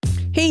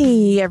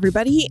Hey,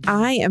 everybody.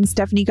 I am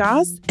Stephanie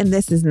Goss, and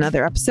this is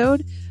another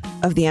episode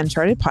of the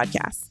Uncharted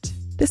podcast.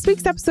 This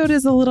week's episode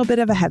is a little bit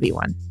of a heavy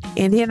one.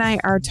 Andy and I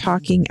are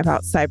talking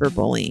about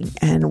cyberbullying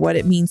and what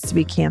it means to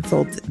be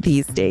canceled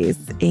these days.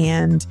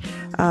 And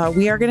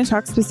we are going to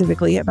talk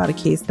specifically about a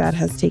case that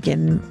has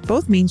taken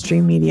both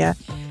mainstream media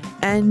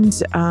and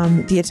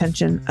the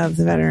attention of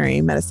the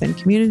veterinary medicine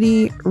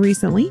community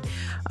recently.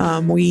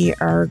 We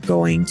are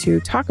going to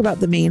talk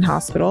about the Maine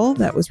hospital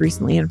that was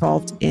recently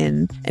involved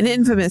in an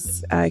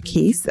infamous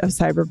case of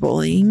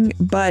cyberbullying.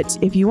 But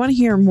if you want to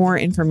hear more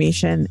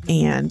information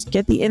and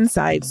get the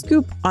inside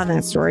scoop on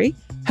that story,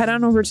 head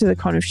on over to the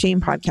Cone of Shame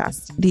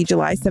podcast. The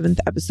July 7th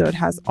episode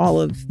has all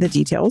of the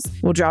details.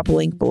 We'll drop a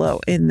link below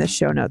in the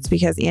show notes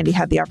because Andy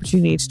had the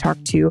opportunity to talk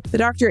to the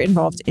doctor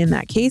involved in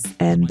that case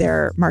and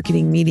their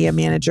marketing media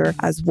manager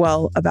as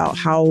well about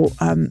how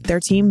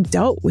their team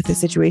dealt with the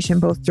situation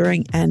both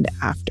during and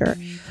after.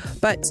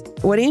 But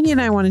what Andy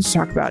and I wanted to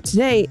talk about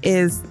today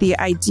is the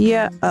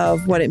idea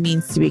of what it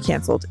means to be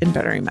canceled in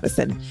veterinary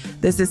medicine.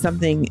 This is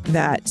something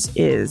that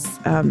is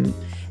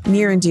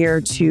near and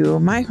dear to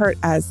my heart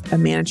as a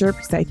manager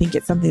because I think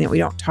it's something that we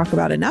don't talk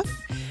about enough.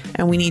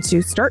 And we need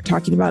to start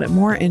talking about it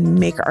more and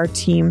make our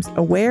teams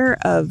aware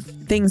of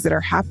things that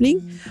are happening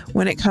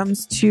when it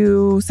comes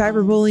to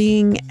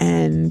cyberbullying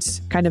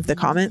and kind of the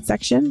comment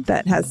section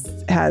that has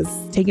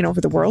taken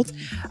over the world.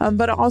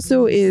 But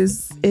also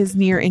is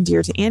near and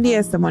dear to Andy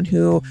as someone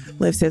who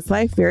lives his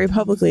life very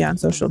publicly on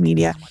social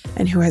media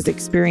and who has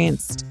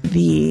experienced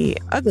the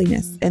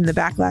ugliness and the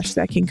backlash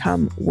that can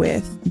come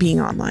with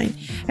being online.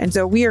 And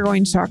so we are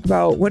going to talk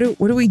about what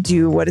do we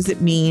do? What does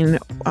it mean?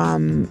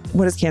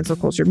 What does cancel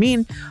culture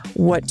mean?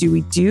 What do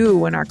we do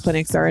when our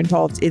clinics are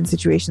involved in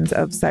situations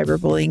of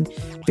cyberbullying,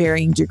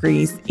 varying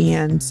degrees?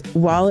 And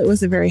while it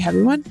was a very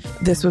heavy one,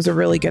 this was a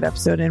really good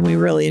episode and we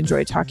really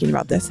enjoyed talking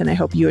about this and I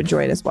hope you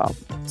enjoy it as well.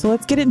 So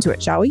let's get into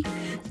it, shall we?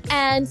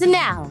 And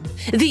now,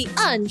 the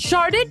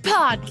Uncharted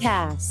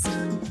podcast.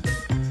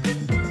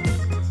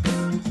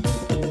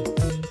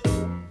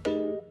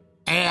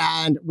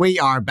 And we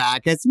are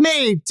back. It's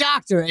me,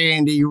 Dr.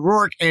 Andy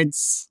Rourke, and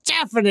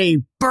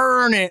Stephanie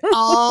Burn It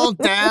All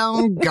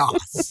Down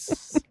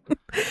Goss.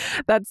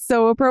 That's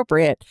so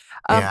appropriate.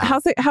 Yeah.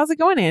 How's it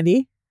going,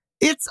 Andy?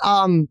 It's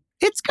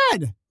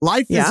good.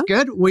 Life is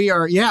good.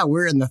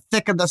 We're in the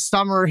thick of the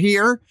summer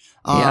here.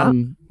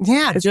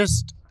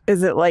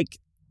 Is it like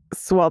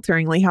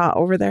swelteringly hot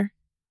over there?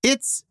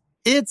 It's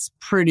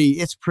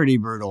pretty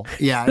brutal.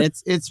 Yeah,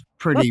 it's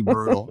pretty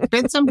brutal.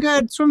 Been some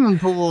good swimming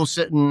pool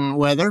sitting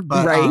weather,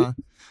 but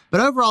but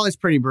overall it's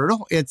pretty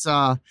brutal. It's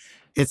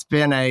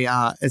been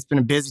a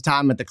busy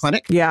time at the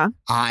clinic. Yeah.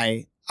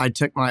 I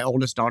took my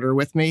oldest daughter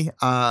with me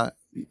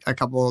a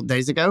couple of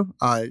days ago.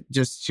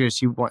 Just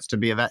she wants to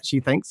be a vet, she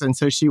thinks, and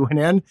so she went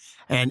in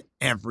and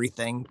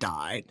everything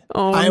died.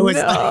 Oh, it was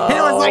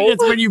like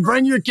it's when you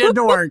bring your kid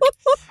to work,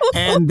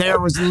 and there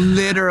was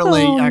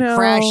literally a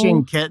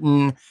crashing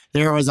kitten.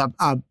 There was a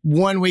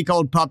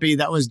 1-week-old puppy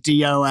that was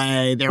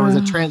DOA. There was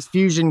a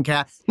transfusion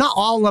cat. Not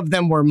all of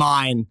them were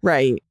mine,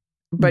 right?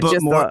 But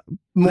just more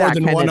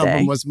than one of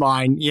them was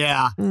mine.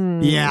 Yeah.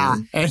 Yeah.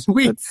 And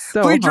That's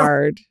so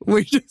hard.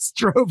 We just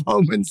drove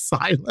home in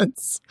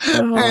silence.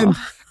 And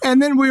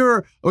then we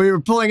were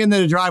pulling into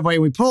the driveway.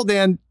 We pulled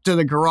in to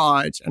the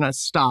garage and I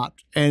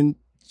stopped and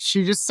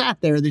she just sat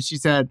there. Then she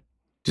said,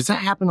 "Does that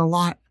happen a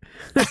lot?"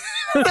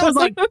 I was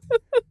like,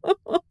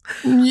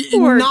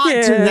 not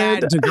kid. to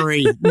that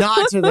degree.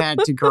 Not to that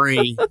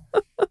degree.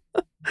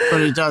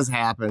 But it does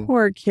happen.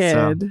 Poor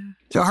kid.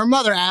 So her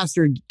mother asked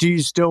her, "Do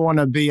you still want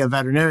to be a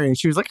veterinarian?"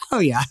 She was like, "Oh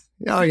yeah,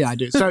 I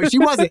do." So she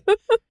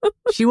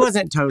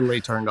wasn't totally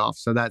turned off.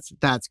 So that's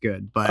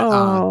good. But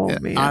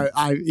man,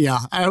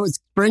 I was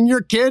bring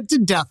your kid to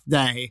death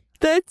day.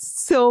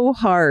 That's so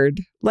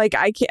hard. Like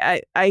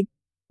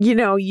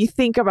you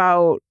think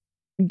about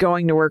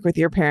going to work with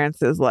your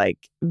parents as like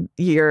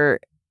you're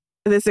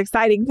this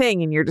exciting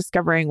thing and you're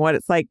discovering what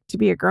it's like to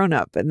be a grown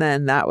up. And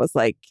then that was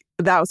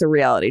a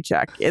reality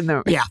check in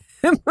the Yeah.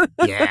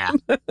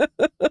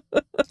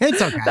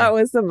 It's okay. That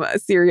was some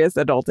serious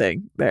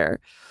adulting there.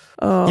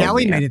 Oh, yeah,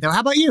 we made it though.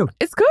 How about you?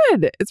 It's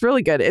good. It's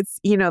really good. It's,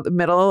 the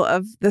middle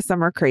of the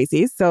summer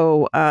crazy.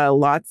 So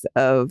lots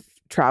of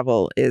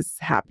travel is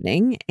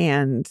happening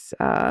and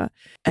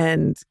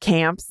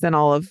camps and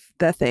all of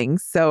the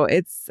things. So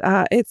it's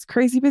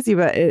crazy busy,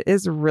 but it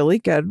is really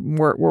good.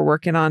 We're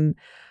working on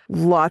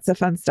lots of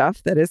fun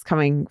stuff that is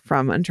coming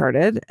from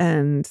Uncharted,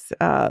 and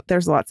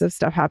there's lots of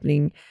stuff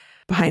happening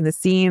behind the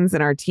scenes,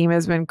 and our team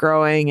has been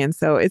growing, and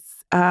so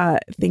it's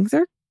things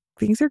are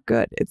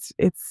good.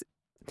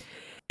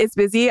 It's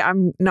busy.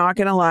 I'm not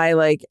gonna lie.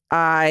 Like,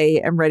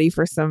 I am ready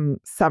for some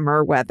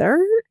summer weather.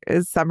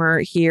 Summer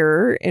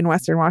here in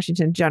Western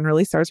Washington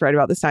generally starts right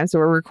about this time. So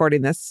we're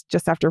recording this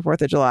just after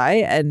 4th of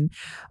July, and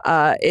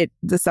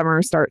the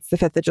summer starts the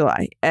 5th of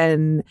July.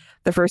 And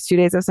the first 2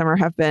 days of summer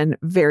have been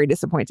very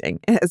disappointing.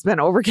 It has been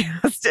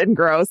overcast and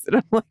gross. And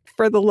I'm like,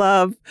 for the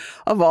love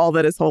of all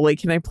that is holy,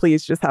 can I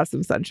please just have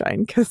some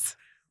sunshine? Because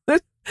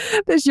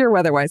this year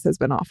weather-wise has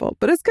been awful,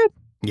 but it's good.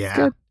 Yeah. It's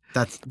good.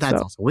 That's So-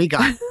 awesome. We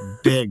got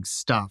big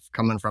stuff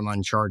coming from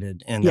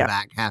Uncharted in the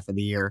back half of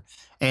the year.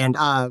 And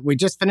we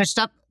just finished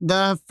up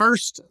the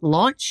first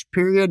launch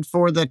period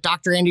for the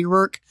Dr. Andy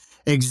Rourke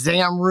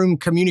Exam Room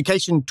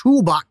Communication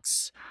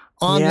Toolbox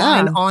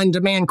online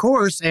on-demand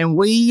course. And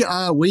we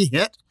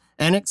hit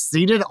and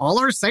exceeded all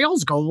our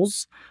sales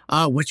goals,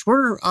 which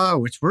were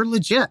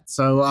legit.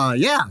 So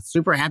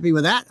super happy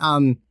with that.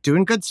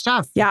 Doing good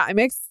stuff. Yeah,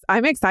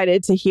 I'm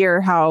excited to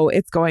hear how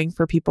it's going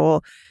for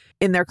people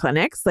in their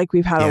clinics. Like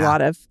we've had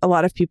a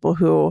lot of people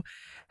who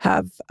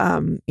have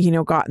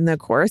gotten the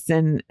course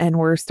and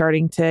we're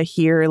starting to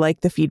hear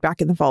like the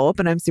feedback and the follow-up,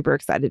 and I'm super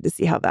excited to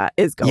see how that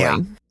is going. Yeah.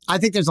 I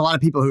think there's a lot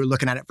of people who are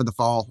looking at it for the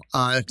fall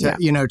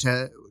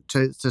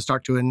to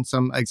start doing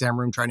some exam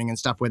room training and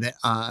stuff with it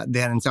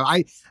then. And so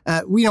I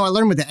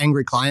learned with the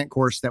Angry Client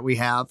course that we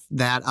have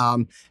that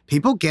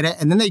people get it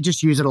and then they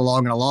just use it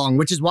along,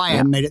 which is why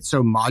I made it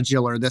so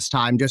modular this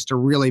time, just to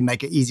really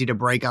make it easy to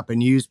break up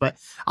and use. But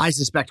I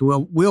suspect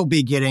we'll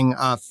be getting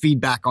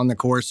feedback on the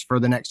course for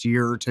the next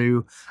year or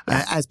two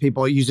as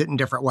people use it in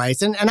different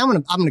ways. And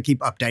I'm gonna keep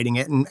updating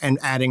it and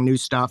adding new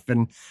stuff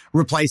and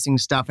replacing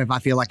stuff if I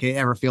feel like it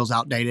ever feels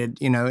outdated.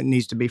 It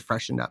needs to be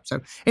freshened up. So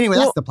anyway,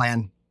 that's the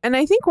plan. And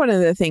I think one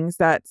of the things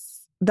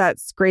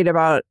that's great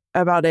about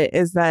it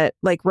is that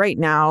like right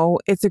now,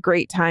 it's a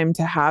great time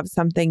to have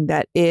something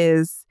that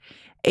is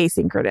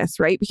asynchronous,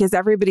 right? Because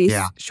everybody's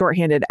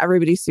shorthanded,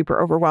 everybody's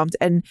super overwhelmed.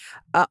 And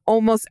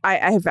I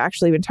have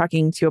actually been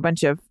talking to a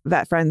bunch of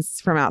vet friends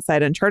from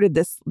outside Uncharted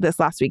this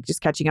last week,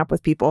 just catching up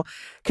with people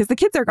because the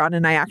kids are gone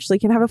and I actually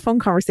can have a phone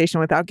conversation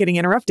without getting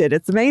interrupted.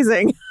 It's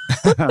amazing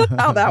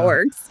how that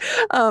works.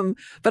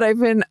 But I've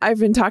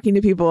been talking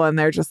to people and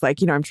they're just like,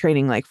 I'm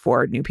training like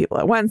 4 new people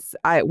at once.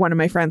 One of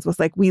my friends was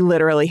like, we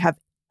literally have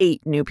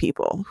 8 new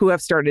people who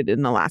have started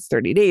in the last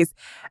 30 days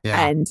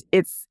and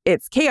it's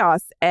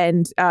chaos.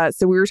 And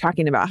so we were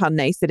talking about how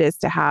nice it is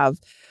to have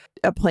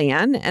a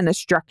plan and a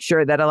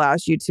structure that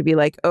allows you to be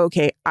like,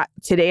 okay,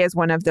 today is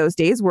one of those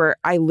days where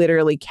I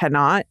literally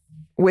cannot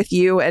with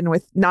you and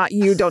with not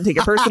you, don't take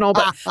it personal,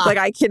 but like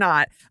I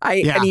cannot,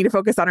 I need to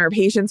focus on our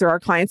patients or our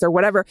clients or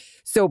whatever.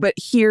 So, but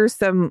here's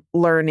some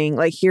learning,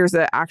 like here's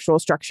an actual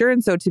structure.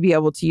 And so to be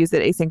able to use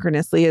it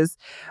asynchronously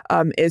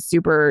is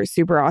super,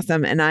 super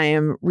awesome. And I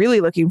am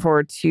really looking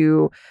forward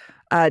to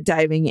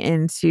diving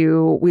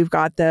into, we've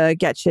got the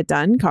Get Shit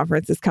Done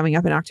conference is coming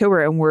up in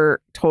October, and we're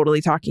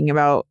totally talking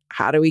about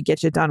how do we get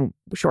shit done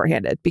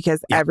shorthanded,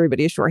 because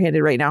everybody is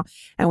shorthanded right now.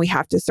 And we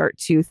have to start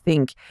to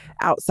think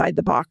outside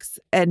the box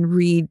and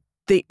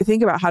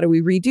think about how do we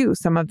redo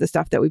some of the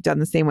stuff that we've done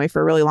the same way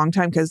for a really long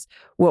time, because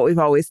what we've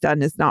always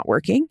done is not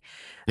working.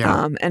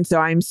 And so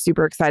I'm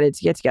super excited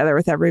to get together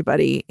with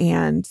everybody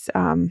and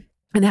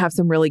have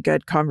some really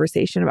good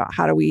conversation about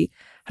how do we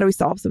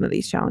solve some of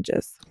these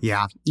challenges.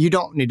 Yeah, you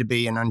don't need to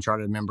be an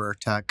Uncharted member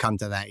to come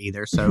to that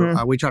either.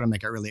 So we try to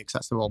make it really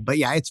accessible. But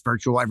yeah, it's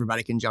virtual.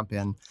 Everybody can jump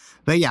in.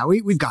 But yeah,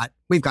 we've got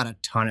a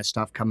ton of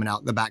stuff coming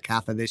out the back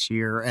half of this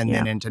year, and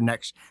then into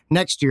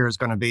next year is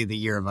going to be the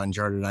year of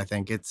Uncharted. I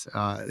think it's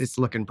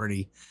looking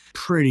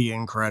pretty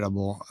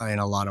incredible in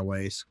a lot of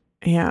ways.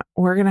 Yeah,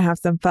 we're going to have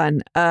some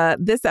fun.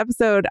 This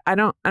episode, I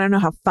don't know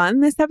how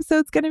fun this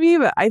episode's going to be,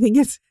 but I think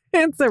it's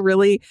a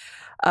really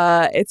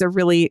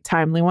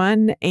timely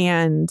one,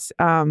 and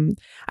I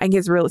think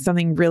it's really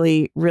something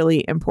really,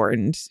 really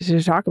important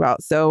to talk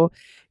about. So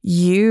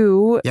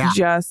you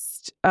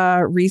just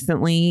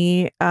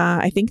recently,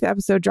 I think the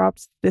episode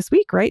dropped this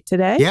week, right?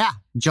 Today? Yeah,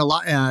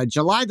 July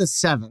the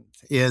 7th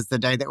is the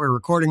day that we're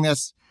recording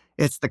this.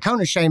 It's the Cone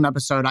of Shame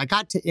episode. I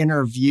got to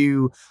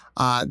interview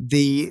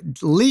the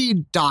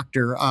lead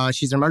doctor.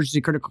 She's an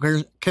emergency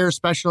critical care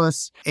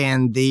specialist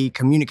and the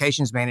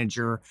communications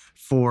manager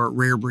for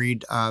Rare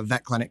Breed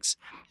vet clinics.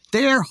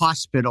 Their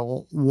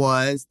hospital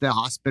was the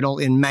hospital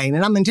in Maine.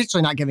 And I'm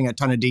intentionally not giving a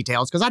ton of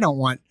details because I don't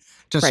want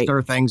to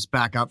stir things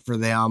back up for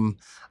them.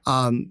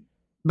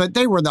 But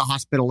they were the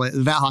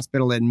vet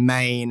hospital in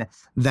Maine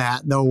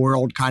that the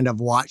world kind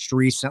of watched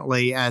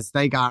recently as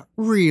they got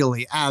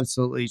really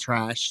absolutely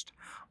trashed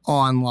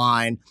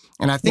online.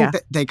 And I think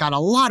that they got a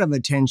lot of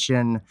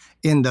attention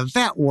in the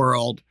vet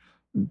world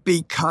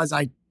because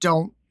I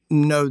don't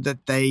know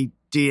that they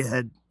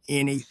did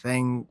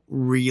anything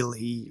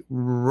really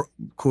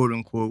quote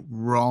unquote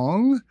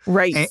wrong.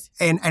 Right.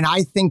 And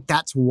I think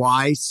that's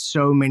why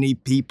so many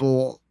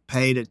people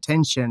paid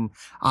attention.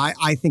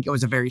 I think it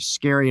was a very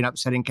scary and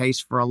upsetting case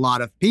for a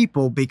lot of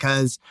people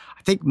because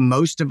I think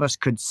most of us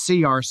could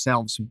see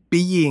ourselves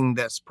being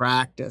this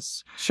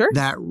practice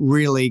that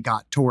really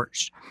got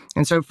torched.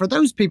 And so for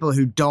those people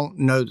who don't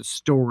know the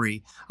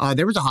story,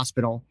 there was a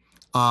hospital.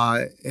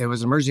 It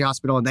was an emergency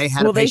hospital, and they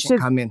had a patient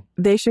come in.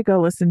 They should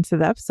go listen to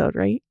the episode,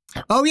 right?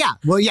 Oh yeah.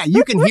 Well, yeah,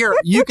 you can hear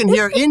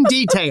in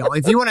detail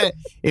if you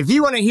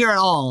want to hear it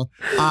all.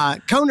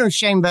 Cone of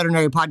Shame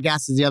Veterinary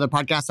Podcast is the other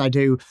podcast I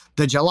do.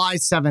 The July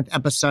 7th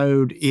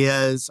episode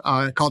is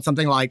called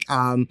something like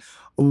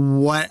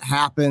what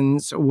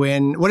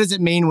does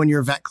it mean when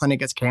your vet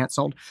clinic is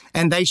canceled?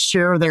 And they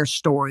share their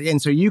story. And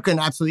so you can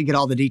absolutely get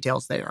all the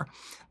details there.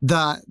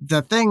 The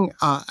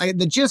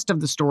gist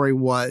of the story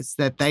was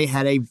that they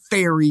had a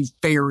very,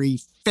 very,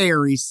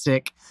 very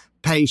sick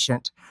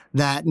patient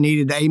that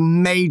needed a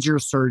major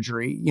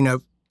surgery,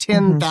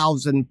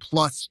 $10,000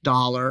 plus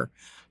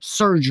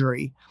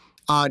surgery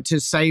to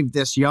save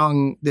this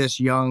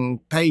young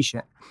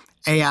patient.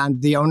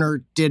 And the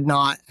owner did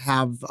not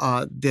have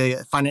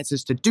the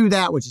finances to do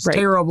that, which is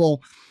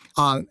terrible.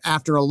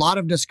 After a lot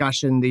of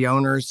discussion, the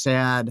owner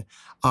said,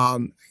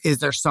 is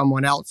there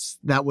someone else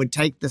that would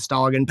take this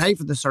dog and pay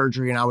for the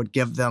surgery, and I would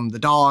give them the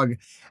dog?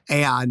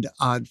 And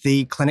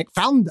the clinic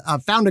found a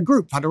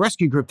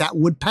rescue group that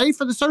would pay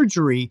for the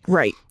surgery.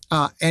 Right.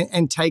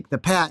 And take the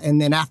pet.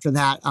 And then after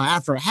that,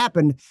 after it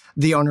happened,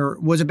 the owner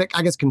was a bit,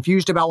 I guess,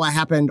 confused about what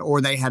happened, or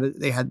they had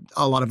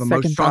a lot of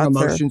strong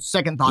emotions,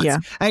 second thoughts. Yeah.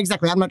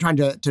 Exactly. I'm not trying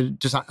to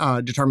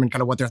determine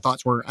kind of what their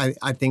thoughts were.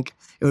 I think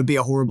it would be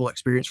a horrible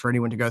experience for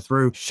anyone to go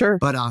through. Sure.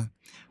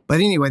 But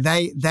anyway,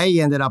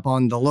 they ended up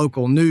on the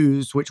local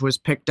news, which was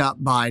picked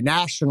up by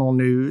national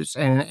news,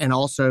 and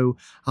also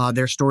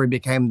their story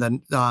became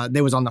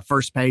they was on the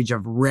first page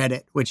of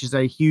Reddit, which is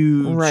a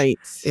huge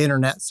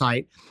internet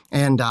site.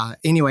 And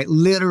anyway,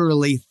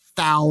 literally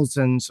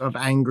thousands of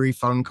angry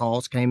phone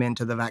calls came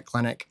into the vet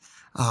clinic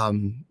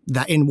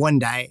that in one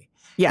day.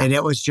 Yeah. And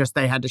it was just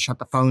they had to shut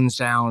the phones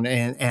down,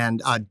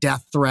 and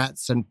death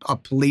threats and a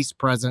police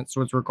presence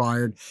was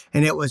required.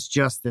 And it was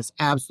just this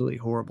absolutely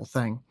horrible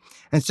thing.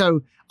 And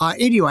so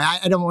anyway,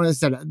 I don't want to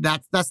say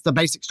that's the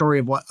basic story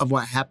of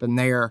what happened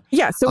there.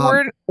 Yeah.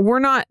 So we're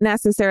not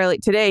necessarily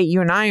today,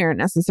 you and I aren't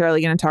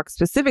necessarily going to talk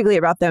specifically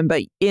about them,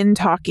 but in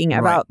talking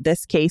about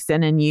this case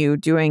and in you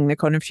doing the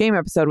Cone of Shame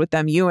episode with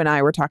them, you and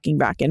I were talking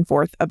back and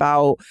forth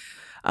about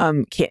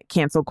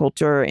cancel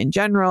culture in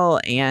general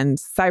and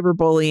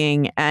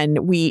cyberbullying. And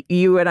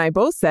you and I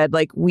both said,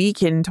 like, we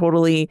can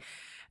totally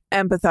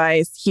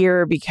empathize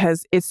here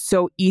because it's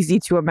so easy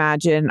to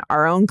imagine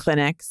our own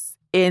clinics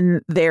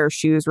in their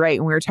shoes, right?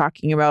 And we were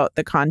talking about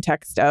the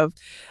context of,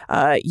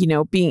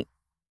 being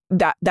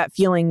that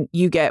feeling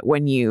you get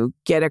when you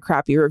get a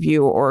crappy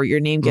review or your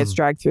name gets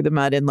dragged through the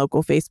mud in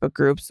local Facebook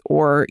groups,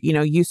 or,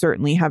 you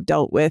certainly have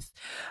dealt with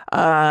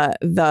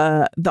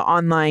the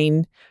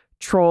online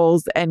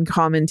trolls and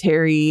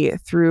commentary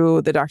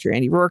through the Dr.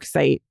 Andy Rourke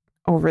site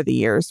over the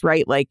years,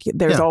 right? Like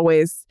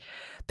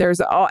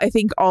I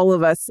think all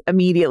of us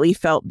immediately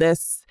felt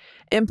this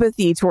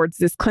empathy towards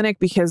this clinic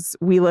because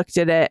we looked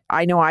at it.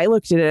 I know I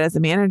looked at it as a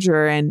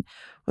manager and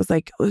was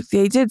like,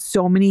 they did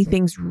so many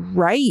things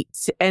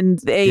right. And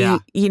they,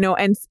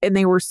 and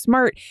they were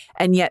smart,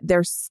 and yet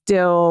they're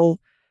still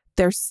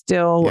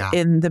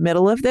in the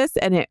middle of this.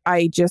 And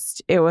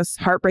it was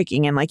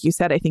heartbreaking. And like you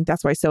said, I think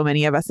that's why so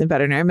many of us in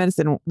veterinary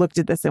medicine looked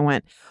at this and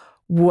went,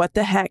 what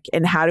the heck?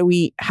 And how do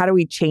we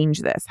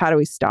change this? How do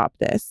we stop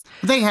this?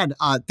 They had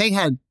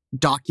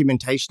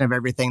documentation of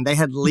everything. They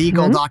had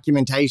legal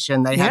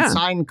documentation. They had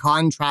signed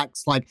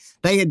contracts. Like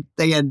they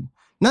had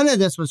none of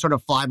this was sort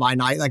of fly by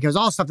night. Like it was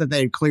all stuff that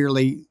they had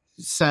clearly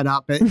set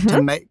up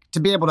to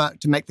be able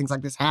to make things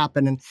like this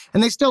happen,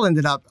 and they still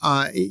ended up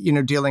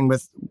dealing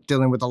with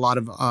a lot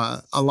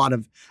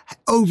of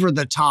over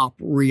the top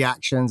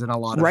reactions and a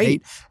lot of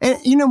hate. And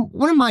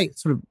one of my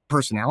sort of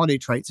personality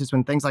traits is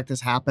when things like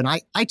this happen, I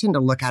tend to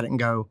look at it and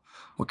go,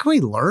 what can we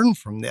learn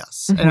from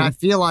this? And I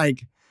feel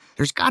like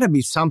there's got to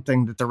be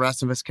something that the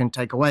rest of us can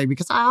take away,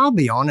 because I'll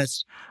be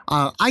honest,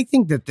 I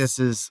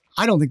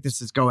don't think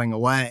this is going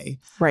away.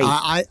 Right.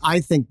 I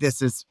think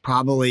this is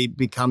probably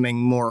becoming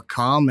more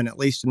common, at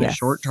least in the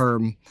short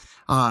term.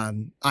 I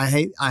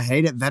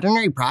hate it.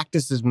 Veterinary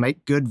practices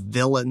make good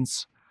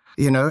villains.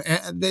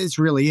 It's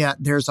really it.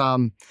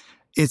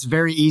 It's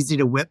very easy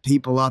to whip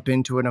people up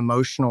into an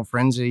emotional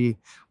frenzy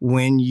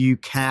when you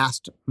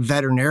cast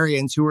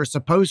veterinarians who are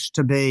supposed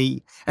to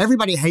be,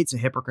 everybody hates a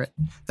hypocrite.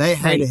 They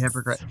hate a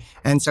hypocrite.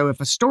 And so if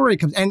a story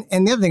comes, and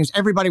the other thing is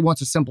everybody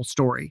wants a simple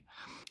story.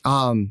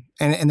 And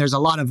there's a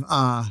lot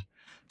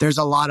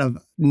of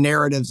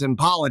narratives in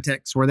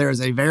politics where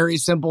there's a very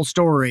simple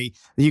story.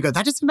 You go,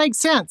 that doesn't make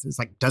sense. It's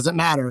like, doesn't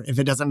matter if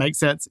it doesn't make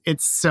sense.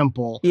 It's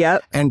simple.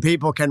 Yep. And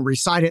people can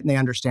recite it and they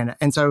understand it.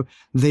 And so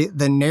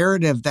the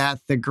narrative that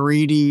the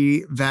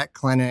greedy vet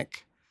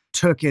clinic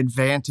took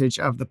advantage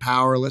of the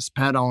powerless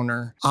pet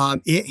owner,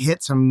 it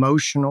hits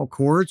emotional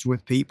chords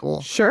with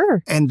people.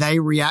 Sure. And they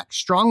react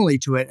strongly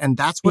to it. And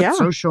that's what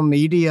social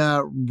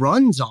media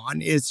runs on,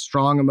 is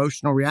strong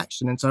emotional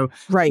reaction. And so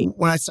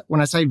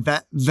when I say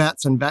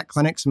vets and vet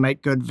clinics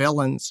make good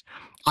villains,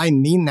 I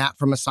mean that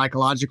from a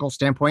psychological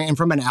standpoint and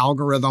from an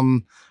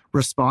algorithm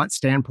response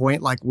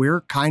standpoint, like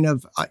we're kind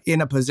of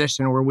in a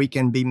position where we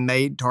can be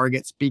made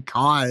targets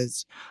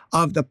because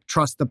of the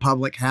trust the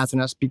public has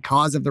in us,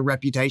 because of the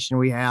reputation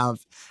we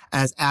have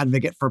as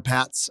advocate for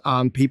pets.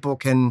 People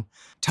can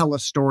tell a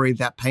story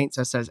that paints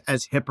us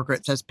as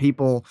hypocrites, as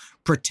people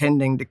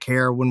pretending to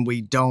care when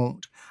we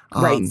don't.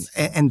 Right.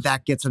 And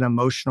that gets an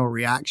emotional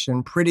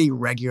reaction pretty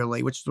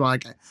regularly, which is why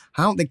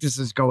I don't think this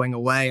is going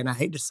away. And I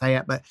hate to say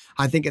it, but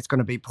I think it's going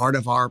to be part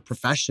of our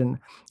profession.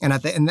 And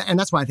and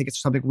that's why I think it's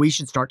something we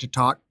should start to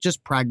talk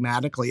just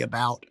pragmatically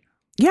about.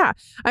 Yeah.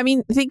 I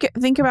mean,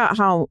 think about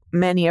how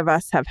many of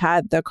us have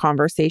had the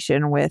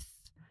conversation with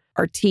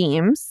our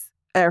teams,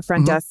 our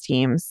front desk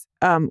teams,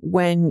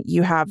 when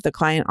you have the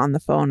client on the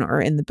phone or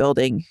in the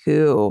building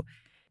who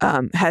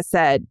has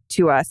said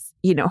to us,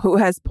 who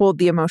has pulled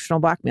the emotional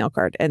blackmail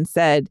card and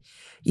said,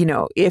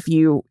 if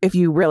you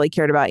really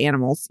cared about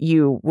animals,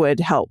 you would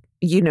help,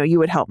 you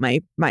would help my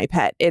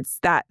pet. It's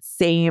that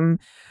same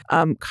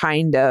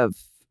kind of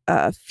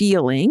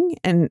feeling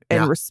and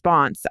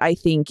response, I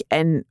think.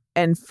 And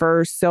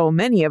for so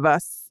many of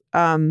us,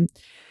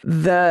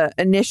 the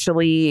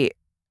initially,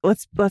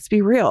 let's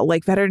be real,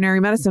 like veterinary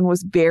medicine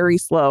was very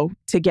slow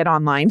to get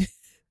online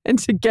and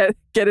to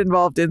get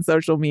involved in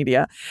social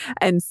media.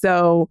 And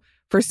so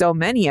for so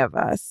many of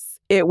us,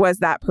 it was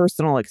that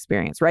personal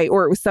experience, right?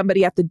 Or it was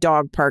somebody at the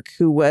dog park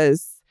who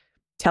was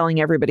telling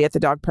everybody at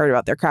the dog park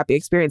about their crappy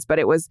experience, but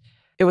it was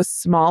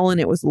small and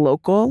it was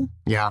local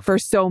for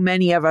so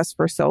many of us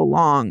for so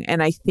long.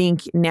 And I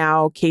think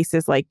now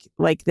cases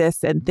like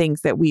this and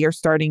things that we are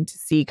starting to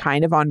see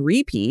kind of on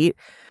repeat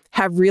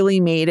have really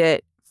made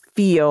it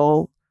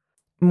feel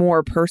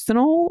more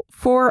personal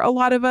for a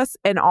lot of us.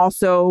 And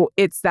also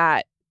it's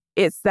that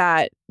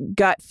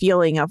gut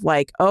feeling of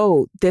like,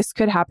 oh, this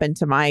could happen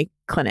to my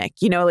clinic.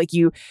 Like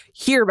you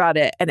hear about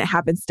it and it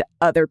happens to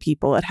other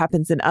people. It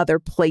happens in other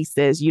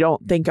places. You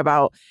don't think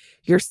about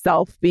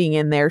yourself being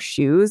in their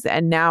shoes.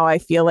 And now I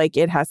feel like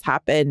it has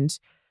happened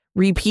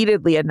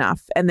repeatedly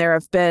enough. And there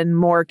have been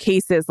more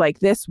cases like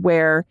this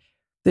where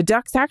the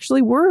ducks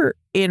actually were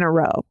in a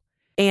row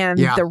and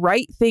the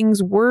right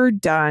things were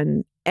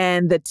done.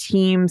 And the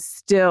team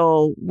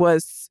still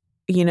was,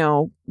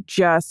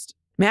 just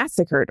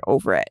massacred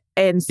over it.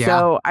 And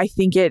so I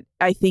think it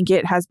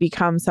has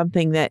become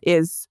something that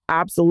is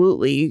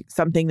absolutely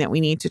something that we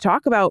need to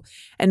talk about.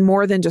 And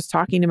more than just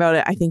talking about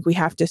it, I think we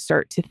have to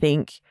start to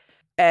think,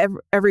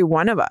 every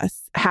one of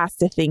us has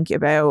to think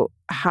about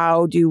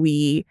how do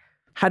we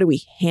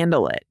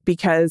handle it?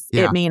 Because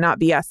it may not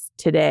be us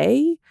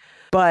today,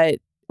 but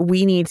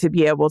we need to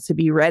be able to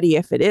be ready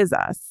if it is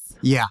us.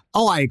 Yeah.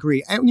 Oh, I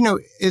agree. And,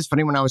 it's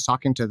funny when I was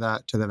talking to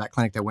the vet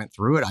clinic that went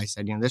through it, I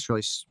said, this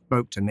really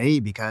spoke to me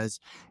because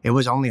it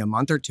was only a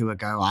month or two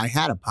ago. I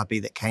had a puppy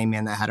that came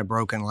in that had a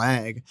broken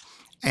leg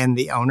and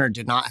the owner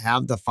did not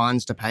have the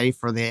funds to pay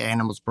for the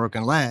animal's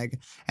broken leg.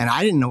 And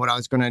I didn't know what I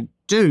was going to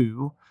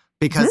do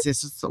because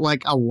this is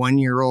like a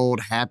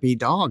 1-year-old happy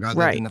dog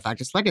other than the fact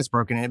its leg is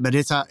broken in it. But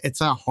it's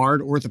a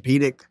hard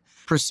orthopedic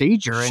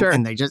procedure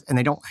and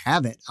they don't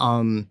have it.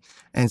 And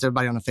it's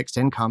everybody on a fixed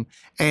income.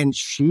 And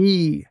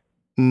she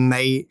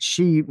made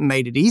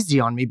it easy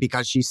on me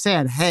because she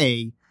said,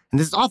 hey, and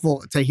this is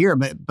awful to hear,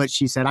 but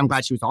she said, I'm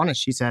glad she was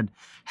honest. She said,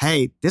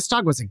 hey, this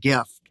dog was a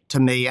gift to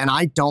me and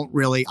I don't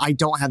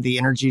have the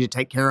energy to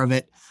take care of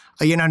it.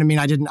 You know what I mean?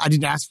 I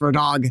didn't ask for a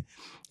dog.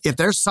 If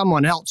there's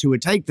someone else who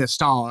would take this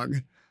dog,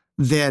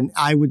 then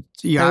I would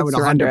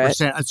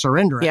 100%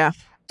 surrender it. Yeah.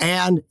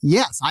 And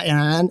yes,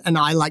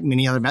 I like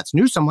many other vets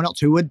knew someone else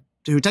who would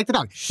take the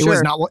dog. Sure.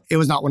 It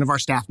was not one of our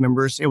staff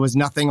members. It was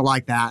nothing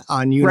like that.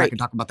 And you and I can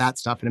talk about that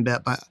stuff in a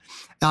bit. But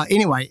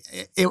anyway,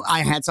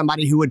 I had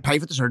somebody who would pay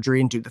for the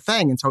surgery and do the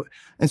thing.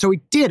 And so we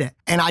did it.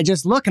 And I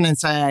just look and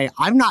say,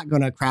 I'm not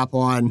going to crap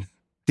on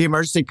the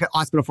emergency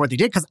hospital for what they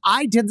did because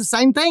I did the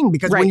same thing.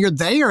 Because when you're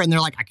there and they're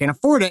like, I can't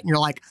afford it. And you're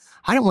like,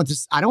 I don't want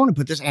to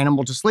put this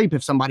animal to sleep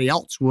if somebody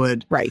else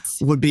would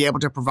be able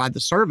to provide the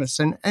service.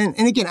 And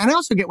again, and I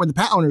also get where the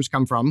pet owners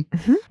come from,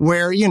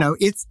 where,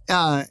 it's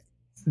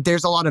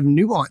there's a lot of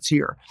nuance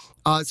here.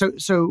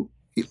 So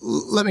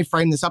let me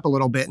frame this up a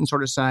little bit and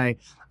sort of say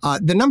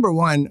the number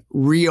one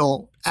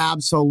real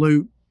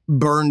absolute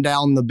burn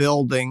down the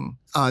building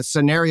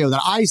scenario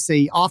that I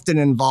see often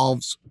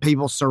involves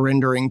people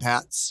surrendering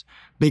pets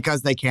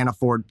because they can't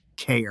afford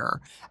care.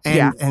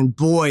 And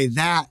boy,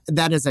 that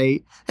is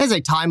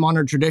a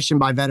time-honored tradition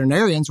by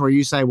veterinarians where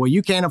you say, well,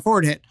 you can't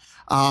afford it.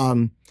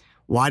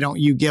 Why don't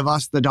you give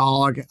us the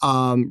dog,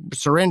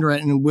 surrender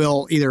it, and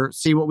we'll either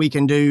see what we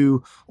can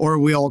do or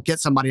we'll get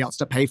somebody else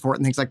to pay for it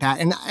and things like that.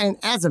 And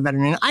as a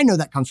veterinarian, I know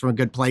that comes from a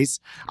good place.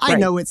 I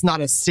know it's not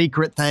a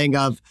secret thing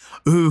of,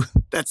 ooh,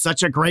 that's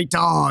such a great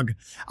dog.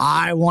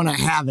 I want to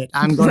have it.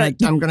 I'm gonna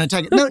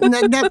take it. No,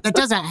 that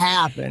doesn't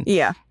happen.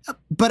 Yeah.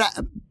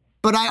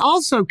 But I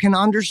also can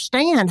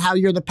understand how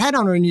you're the pet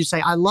owner and you say,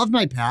 I love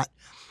my pet.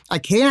 I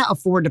can't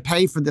afford to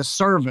pay for this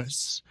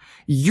service.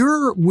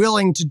 You're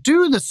willing to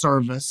do the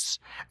service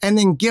and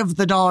then give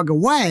the dog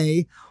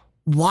away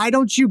why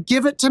don't you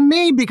give it to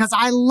me? Because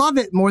I love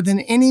it more than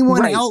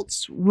anyone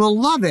else will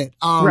love it.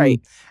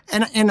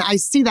 And I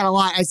see that a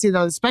lot. I see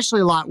that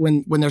especially a lot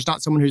when there's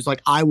not someone who's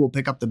like, I will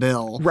pick up the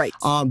bill. Right.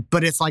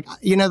 But it's like,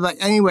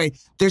 anyway,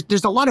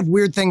 there's a lot of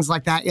weird things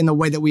like that in the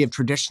way that we have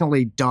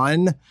traditionally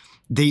done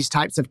these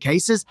types of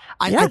cases.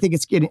 I think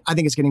it's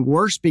getting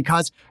worse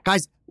because,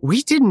 guys,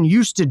 we didn't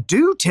used to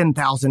do $10,000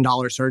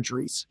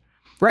 surgeries.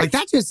 Right. Like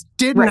that just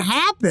didn't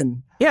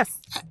happen. Yes.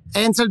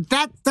 And so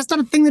that's not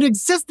a thing that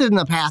existed in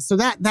the past. So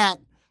that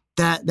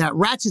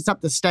ratchets up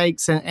the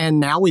stakes.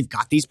 And now we've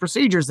got these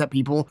procedures that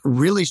people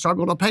really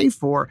struggle to pay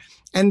for.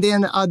 And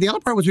then the other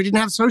part was we didn't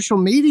have social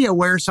media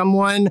where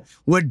someone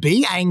would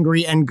be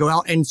angry and go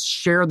out and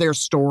share their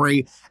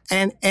story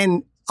and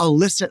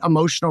elicit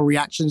emotional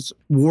reactions,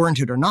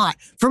 warranted or not,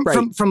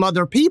 from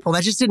other people.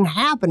 That just didn't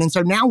happen. And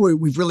so now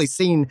we've really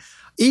seen,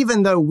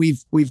 even though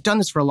we've done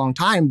this for a long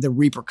time, the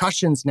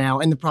repercussions now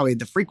and probably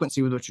the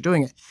frequency with which you're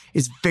doing it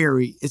is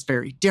very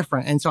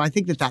different. And so I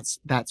think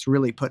that's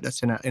really put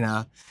us in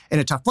a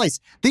tough place.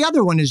 The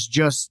other one is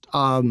just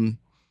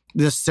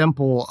this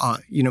simple,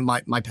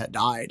 my pet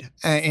died,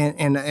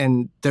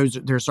 and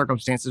there are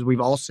circumstances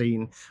we've all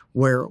seen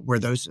where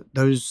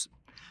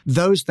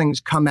those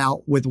things come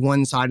out with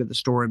one side of the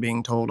story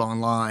being told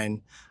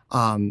online,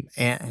 and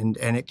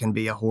it can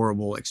be a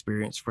horrible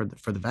experience for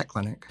the vet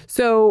clinic.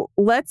 So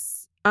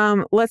let's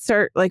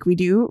start like we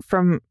do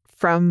from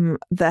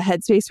the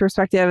headspace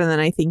perspective, and then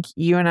I think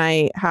you and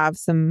I have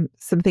some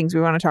things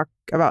we want to talk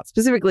about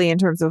specifically in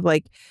terms of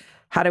like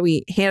how do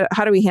we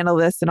handle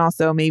this, and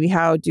also maybe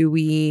how do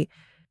we.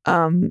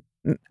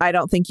 I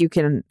don't think you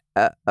can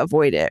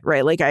avoid it,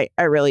 right? Like I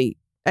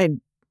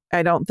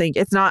don't think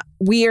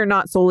we are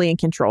not solely in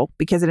control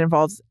because it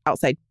involves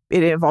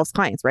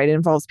clients, right? It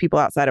involves people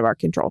outside of our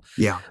control.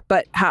 Yeah.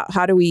 But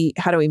how do we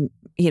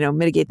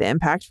mitigate the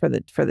impact for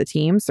the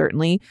team,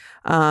 certainly,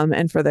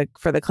 and for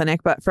the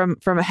clinic, but from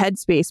a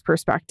headspace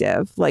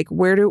perspective, like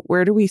where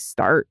do we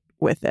start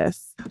with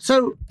this?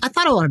 So I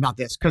thought a lot about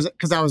this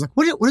because I was like,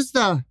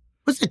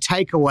 what's the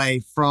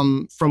takeaway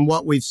from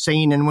what we've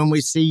seen, and when we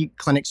see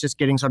clinics just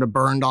getting sort of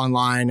burned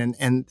online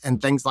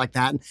and things like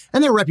that,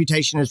 and their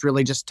reputation is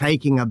really just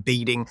taking a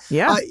beating.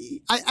 Yeah,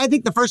 I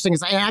think the first thing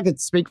is I could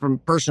speak from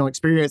personal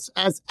experience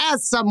as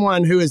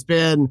someone who has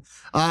been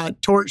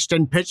torched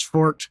and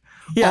pitchforked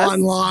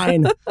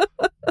online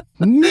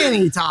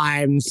many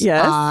times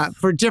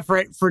for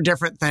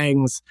different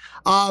things.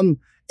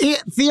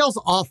 It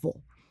feels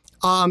awful.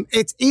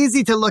 It's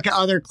easy to look at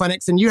other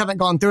clinics and you haven't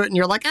gone through it and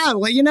you're like, oh,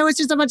 well, it's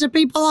just a bunch of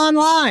people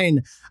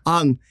online.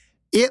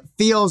 It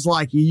feels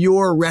like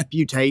your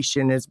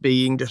reputation is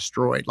being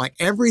destroyed. Like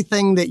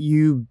everything that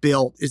you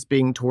built is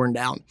being torn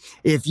down.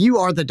 If you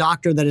are the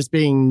doctor that is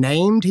being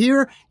named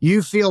here,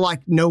 you feel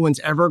like no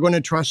one's ever going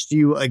to trust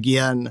you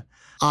again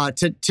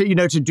to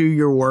do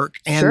your work,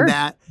 and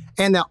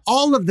that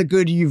all of the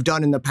good you've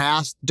done in the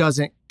past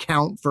doesn't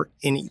count for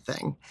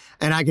anything.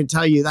 And I can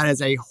tell you that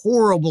is a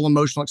horrible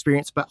emotional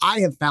experience, but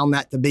I have found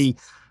that to be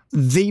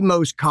the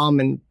most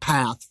common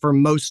path for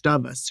most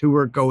of us who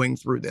are going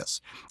through this.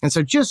 And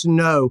so just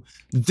know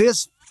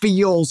this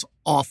feels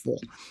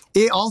awful.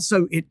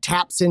 It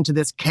taps into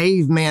this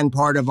caveman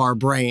part of our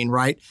brain,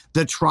 right?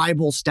 The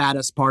tribal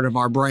status part of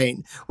our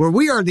brain, where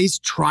we are these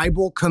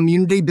tribal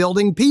community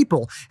building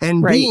people,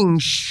 and being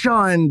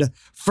shunned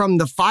from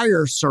the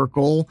fire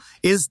circle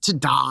is to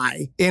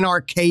die in our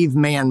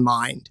caveman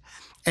mind.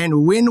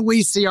 And when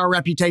we see our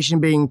reputation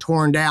being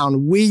torn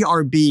down, we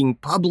are being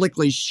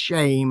publicly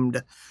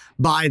shamed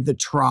by the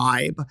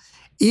tribe.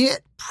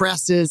 It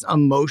presses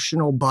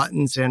emotional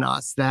buttons in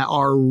us that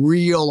are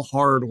real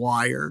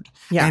hardwired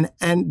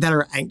and that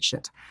are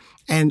ancient.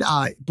 And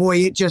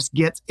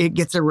it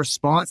gets a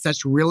response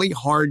that's really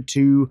hard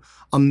to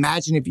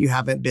imagine if you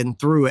haven't been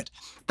through it.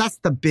 Those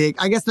are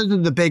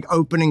the big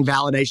opening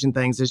validation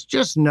things, is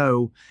just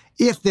know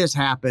if this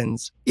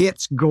happens,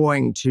 it's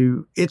going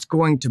to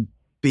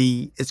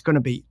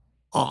be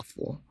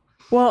awful.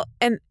 Well,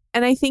 and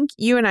I think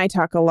you and I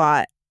talk a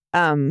lot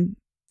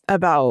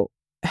about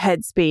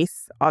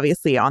headspace,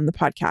 obviously, on the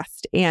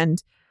podcast.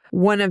 And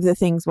one of the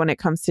things when it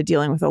comes to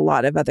dealing with a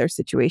lot of other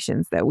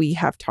situations that we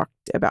have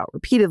talked about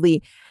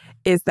repeatedly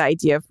is the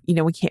idea of,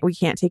 we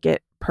can't take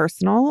it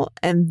personal.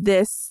 And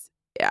this,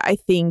 I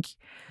think,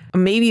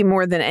 maybe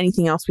more than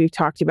anything else we've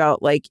talked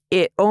about, like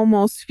it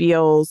almost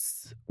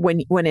feels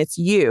when it's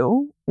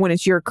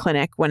your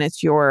clinic, when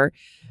it's your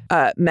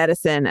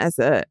medicine as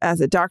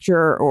a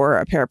doctor or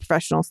a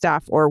paraprofessional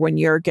staff, or when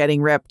you're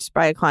getting ripped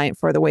by a client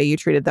for the way you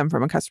treated them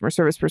from a customer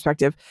service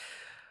perspective,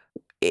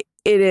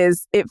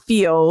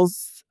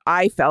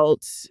 I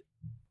felt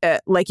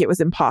like it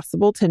was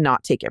impossible to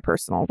not take it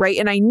personal, right?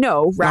 And I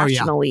know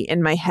rationally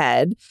in my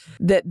head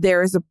that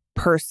there is a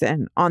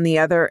person on the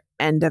other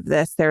end of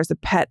this. There's a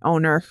pet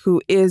owner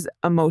who is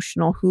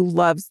emotional, who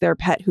loves their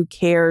pet, who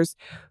cares,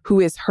 who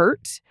is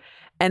hurt.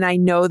 And I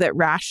know that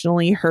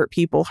rationally hurt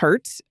people,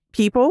 right?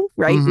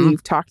 Mm-hmm.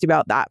 We've talked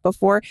about that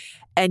before.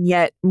 And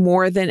yet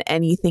more than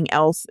anything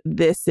else,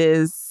 this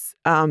is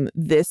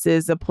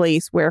a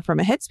place where, from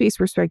a headspace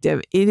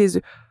perspective, it is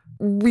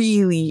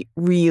really,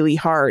 really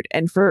hard.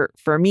 And for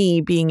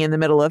me, being in the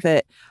middle of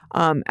it,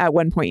 at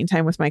one point in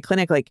time with my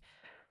clinic, like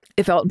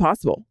it felt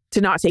impossible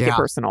to not take it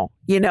personal,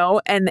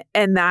 and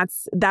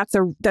that's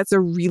a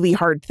really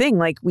hard thing.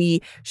 Like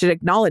we should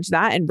acknowledge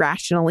that, and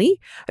rationally,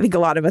 I think a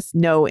lot of us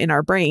know in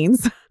our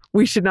brains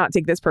we should not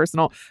take this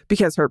personal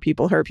because hurt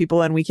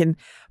people, and we can,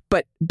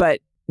 but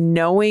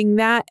knowing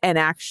that and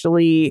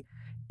actually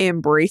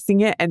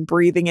embracing it and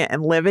breathing it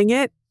and living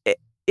it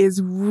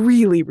is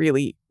really,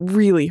 really,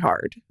 really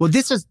hard. Well,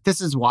 this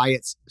is why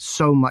it's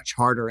so much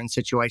harder in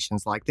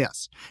situations like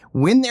this.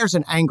 When there's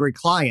an angry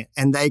client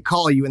and they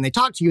call you and they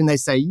talk to you and they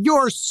say,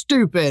 "You're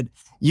stupid,"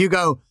 you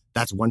go,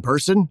 "That's one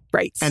person."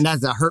 Right. And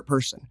that's a hurt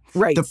person.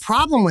 Right. The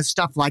problem with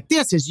stuff like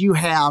this is you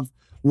have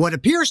what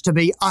appears to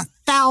be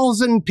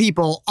 1,000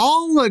 people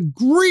all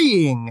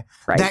agreeing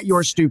that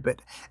you're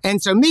stupid.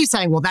 And so me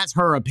saying, well, that's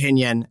her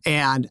opinion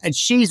and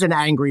she's an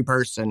angry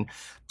person,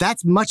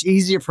 that's much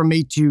easier for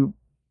me to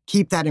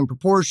keep that in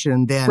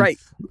proportion than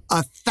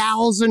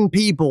 1,000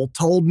 people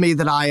told me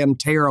that I am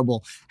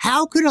terrible.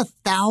 How could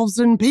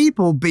 1,000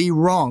 people be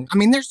wrong? I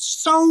mean, there's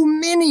so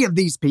many of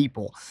these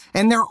people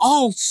and they're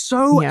all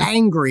so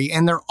angry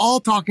and they're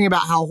all talking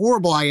about how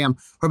horrible I am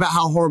or about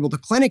how horrible the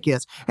clinic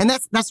is. And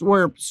that's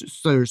where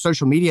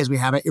social media, as we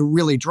have it, it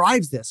really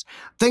drives this.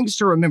 Things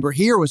to remember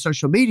here with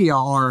social media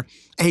are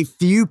a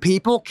few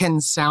people can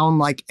sound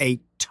like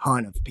a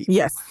ton of people.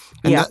 Yes.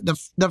 And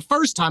the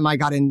first time I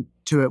got into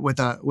it with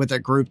a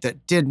group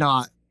that did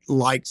not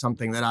like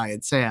something that I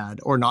had said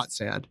or not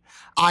said,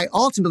 I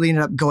ultimately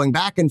ended up going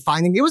back and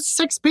finding it was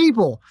 6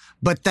 people,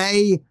 but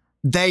they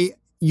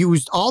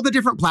used all the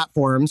different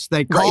platforms.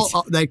 They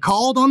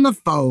called on the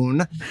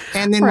phone,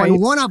 and then when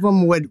one of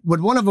them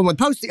would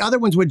post, the other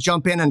ones would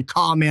jump in and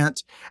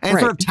comment and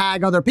sort of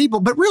tag other people.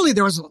 But really,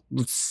 there was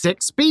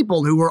 6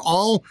 people who were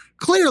all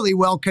clearly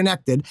well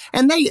connected,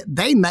 and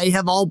they may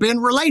have all been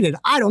related.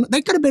 I don't know.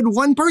 They could have been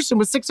one person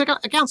with 6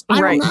 accounts.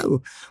 I don't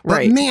know.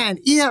 But man,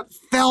 it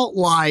felt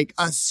like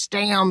a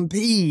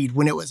stampede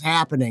when it was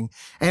happening.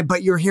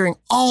 But you're hearing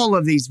all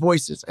of these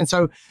voices, and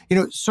so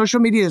social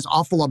media is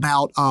awful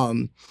about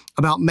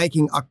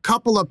making a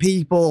couple of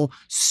people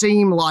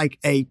seem like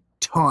a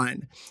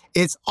ton.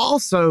 It's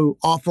also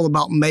awful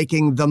about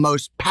making the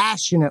most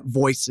passionate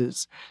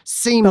voices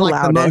seem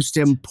like the most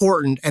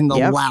important and the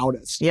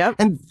loudest. Yep.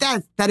 And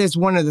that is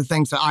one of the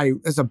things that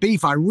as a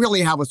beef I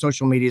really have with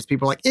social media is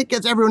people are like, it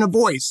gives everyone a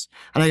voice.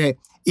 And I say,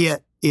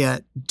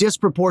 it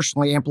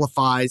disproportionately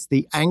amplifies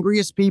the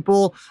angriest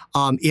people.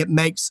 It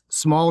makes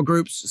small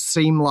groups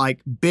seem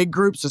like big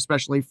groups,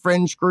 especially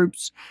fringe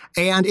groups.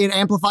 And it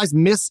amplifies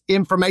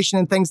misinformation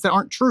and things that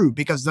aren't true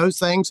because those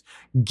things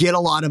get a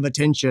lot of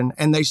attention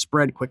and they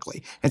spread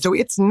quickly. And so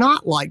it's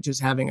not like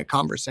just having a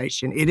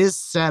conversation. It is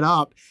set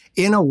up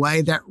in a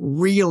way that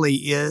really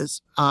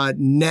is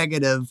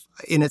negative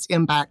in its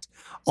impact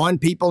on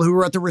people who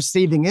are at the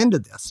receiving end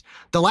of this.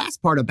 The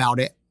last part about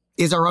it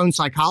is our own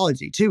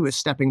psychology, too, is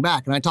stepping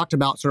back. And I talked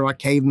about sort of a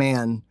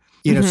caveman,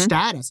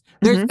 status.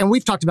 And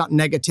we've talked about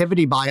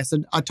negativity bias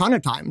a ton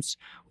of times.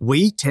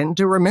 We tend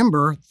to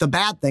remember the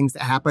bad things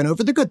that happen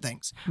over the good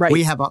things. Right.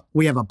 We have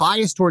a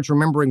bias towards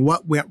remembering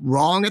what went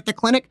wrong at the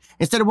clinic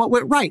instead of what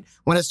went right.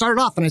 When it started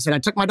off and I said, I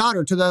took my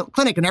daughter to the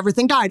clinic and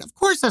everything died. Of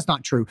course, that's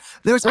not true.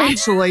 There was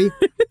actually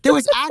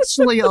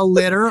a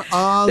litter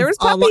of... There was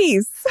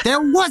puppies. There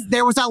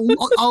was a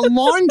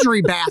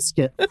laundry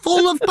basket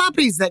full of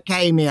puppies that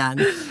came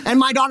in. And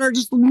my daughter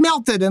just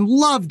melted and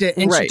loved it.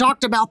 And she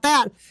talked about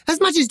that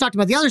as much as she talked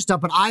about the other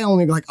stuff. But I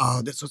only like,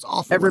 oh, this was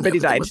awful. Everybody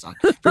died.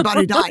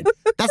 Everybody died.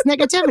 That's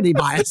negativity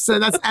bias.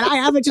 And I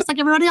have it just like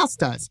everybody else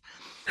does.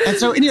 And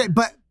so anyway,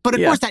 but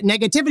of course that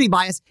negativity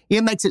bias,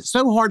 it makes it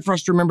so hard for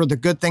us to remember the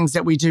good things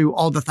that we do,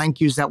 all the thank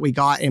yous that we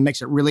got. And it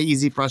makes it really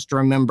easy for us to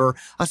remember,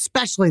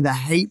 especially the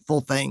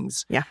hateful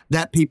things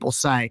that people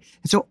say.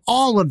 And so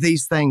all of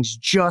these things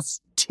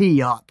just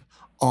tee up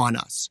on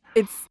us.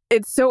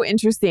 It's so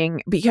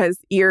interesting because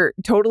you're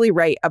totally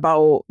right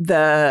about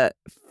the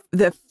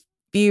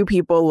few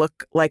people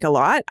look like a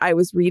lot. I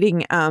was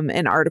reading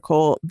an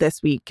article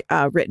this week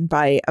written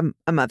by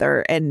a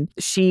mother, and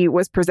she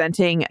was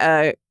presenting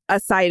a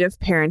side of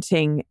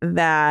parenting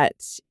that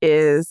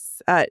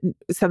is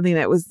something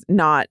that was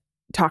not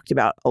talked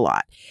about a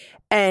lot.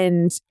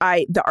 And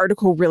the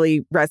article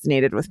really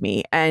resonated with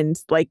me,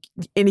 and like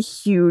in a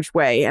huge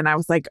way. And I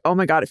was like, oh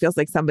my God, it feels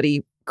like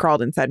somebody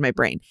crawled inside my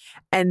brain.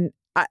 And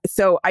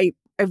so I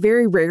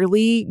very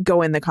rarely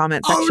go in the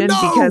comment section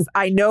because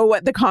I know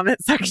what the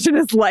comment section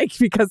is like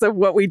because of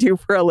what we do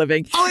for a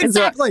living. Oh,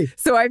 exactly.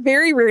 So I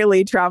very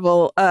rarely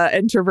travel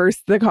and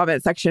traverse the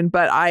comment section,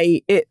 but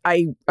I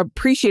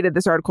appreciated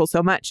this article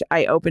so much.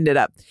 I opened it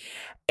up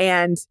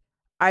and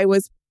I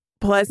was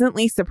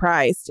pleasantly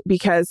surprised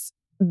because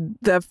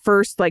the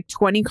first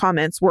 20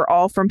 comments were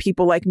all from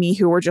people like me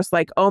who were just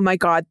like, oh my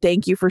God,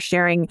 thank you for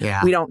sharing. Yeah.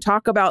 We don't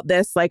talk about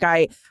this.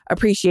 I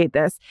appreciate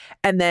this.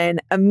 And then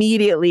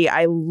immediately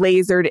I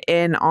lasered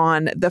in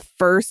on the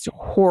first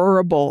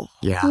horrible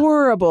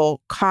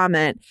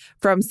comment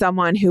from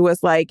someone who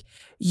was like,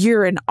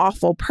 you're an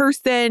awful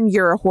person,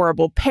 you're a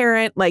horrible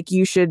parent, like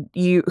you shouldn't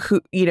be,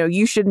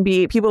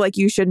 people like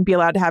you shouldn't be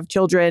allowed to have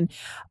children.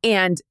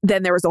 And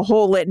then there was a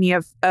whole litany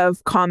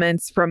of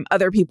comments from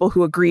other people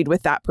who agreed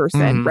with that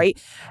person,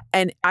 right?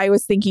 And I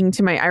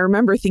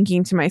remember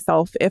thinking to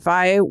myself, if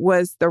I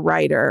was the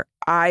writer,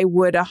 I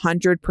would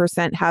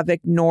 100% have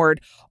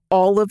ignored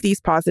all of these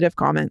positive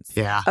comments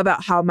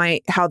about how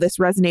this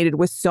resonated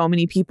with so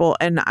many people.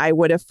 And I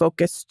would have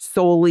focused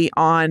solely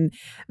on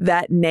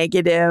that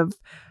negative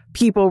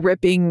people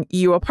ripping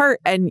you apart.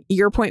 And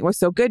your point was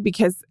so good,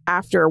 because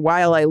after a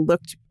while I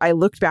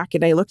looked back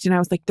and I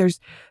was like, there's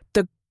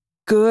the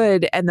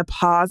good and the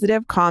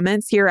positive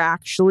comments here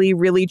actually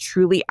really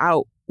truly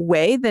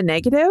outweigh the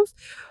negative.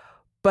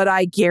 But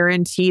I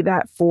guarantee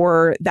that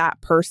for that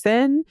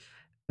person,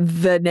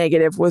 the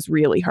negative was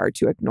really hard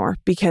to ignore,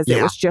 because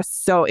it was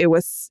just it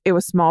was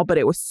small, but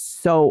it was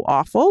so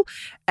awful.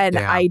 And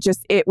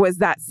it was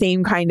that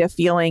same kind of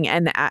feeling.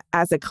 And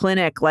as a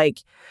clinic, like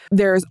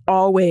there's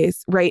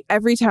always, right,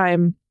 every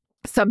time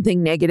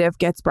something negative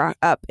gets brought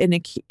up in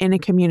a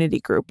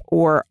community group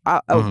or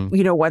a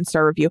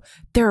 1-star review,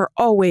 there are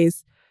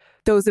always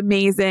those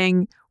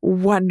amazing,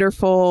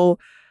 wonderful,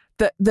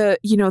 the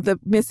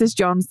Mrs.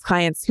 Jones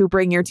clients who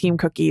bring your team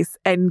cookies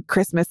and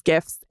Christmas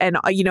gifts and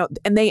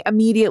they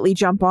immediately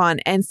jump on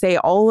and say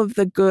all of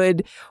the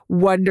good,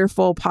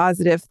 wonderful,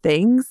 positive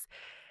things.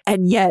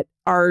 And yet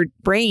our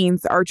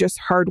brains are just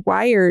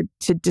hardwired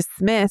to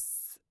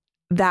dismiss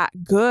that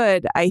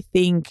good, I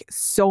think,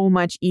 so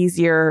much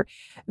easier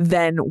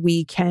than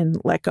we can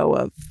let go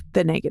of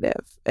the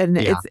negative. And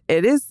it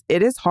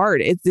is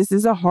hard. This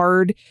is a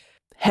hard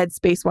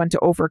headspace one to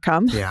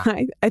overcome,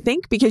 I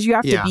think, because you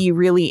have to be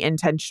really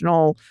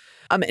intentional.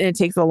 And it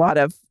takes a lot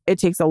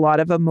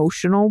of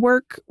emotional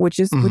work, which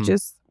is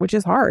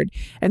hard.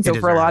 And so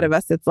for a lot of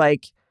us, it's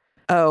like,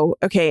 oh,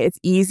 okay, it's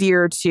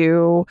easier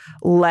to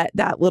let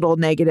that little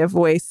negative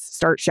voice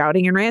start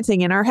shouting and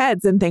ranting in our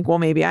heads and think, well,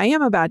 maybe I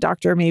am a bad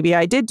doctor. Maybe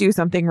I did do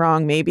something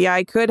wrong. Maybe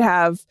I should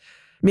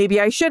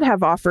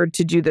have offered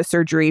to do the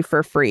surgery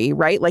for free,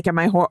 right? Like, am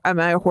I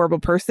a horrible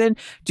person?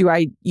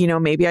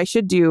 Maybe I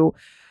should do,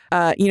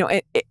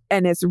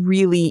 and it's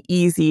really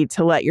easy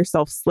to let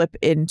yourself slip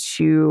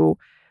into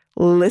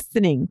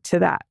listening to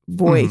that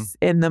voice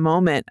in the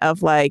moment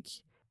of like,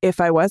 if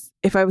I was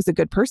a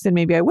good person,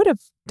 maybe I would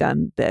have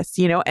done this,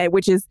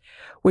 which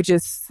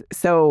is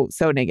so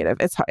negative.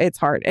 It's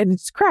hard and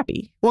it's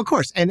crappy. Well, of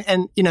course. And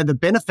the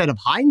benefit of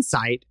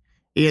hindsight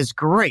is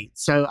great.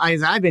 So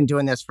I've been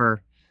doing this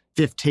for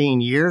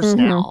 15 years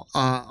now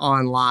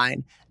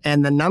online.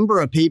 And the number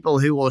of people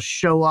who will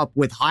show up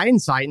with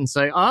hindsight and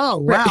say, oh,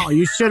 wow,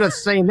 you should have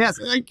seen this.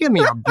 Like, give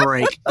me a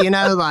break.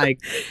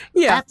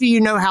 After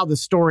you know how the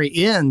story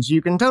ends,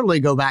 you can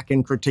totally go back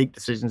and critique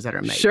decisions that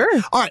are made. Sure.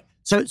 All right.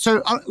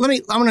 So I'm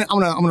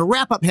gonna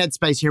wrap up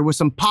Headspace here with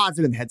some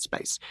positive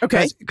Headspace.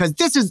 Okay. Because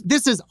this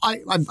is I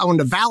want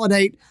to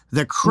validate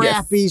the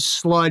crappy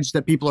sludge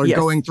that people are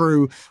going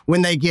through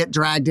when they get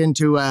dragged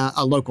into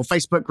a local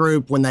Facebook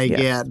group, when they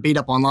get beat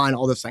up online,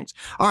 all those things.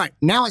 All right,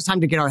 now it's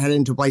time to get our head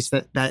into a place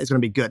that is going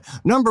to be good.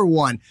 Number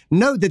one,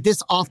 know that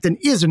this often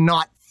is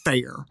not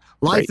fair.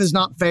 Life is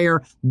not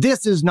fair.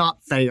 This is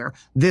not fair.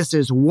 This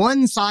is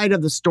one side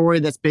of the story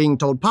that's being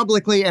told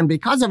publicly. And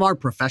because of our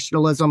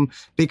professionalism,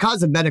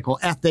 because of medical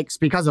ethics,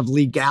 because of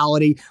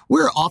legality,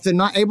 we're often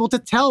not able to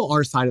tell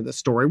our side of the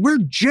story. We're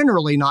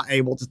generally not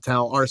able to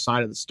tell our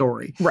side of the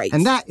story. Right.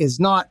 And that is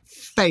not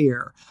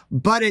fair,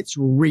 but it's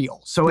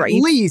real. So at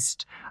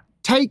least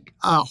take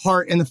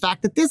heart in the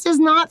fact that this is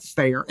not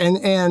fair.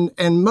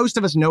 And most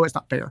of us know it's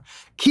not fair.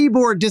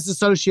 Keyboard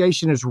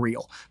disassociation is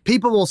real.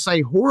 People will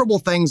say horrible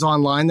things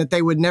online that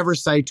they would never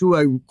say to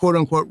a quote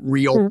unquote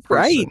real person.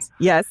 Right.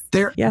 Yes.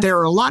 There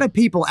are a lot of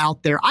people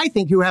out there, I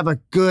think, who have a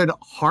good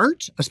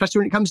heart,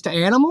 especially when it comes to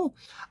animals.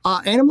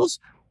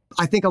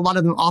 I think a lot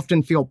of them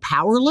often feel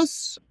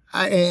powerless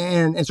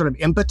and sort of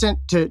impotent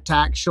to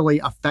actually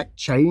affect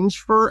change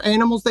for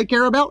animals they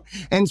care about.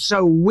 And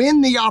so when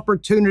the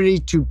opportunity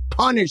to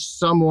punish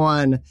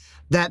someone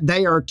that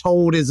they are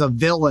told is a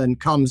villain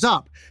comes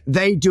up,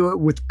 they do it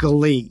with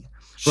glee,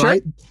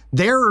 right?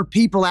 There are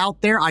people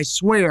out there, I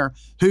swear,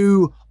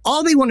 who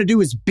all they want to do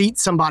is beat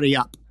somebody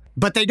up,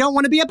 but they don't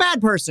want to be a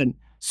bad person.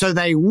 So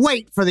they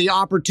wait for the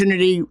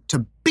opportunity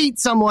to beat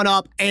someone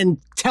up and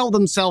tell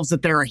themselves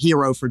that they're a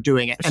hero for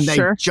doing it. And they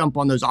jump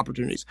on those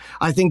opportunities.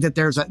 I think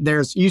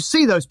that you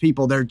see those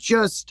people, they're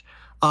just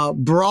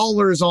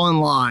brawlers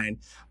online,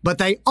 but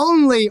they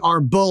only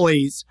are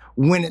bullies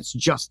when it's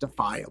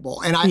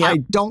justifiable. And I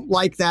don't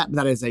like that.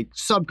 That is a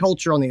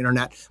subculture on the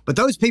internet. But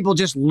those people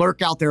just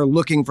lurk out there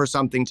looking for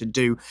something to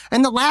do.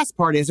 And the last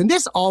part is, and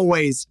this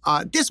always,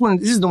 this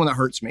is the one that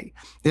hurts me.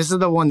 This is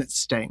the one that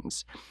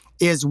stings.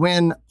 Is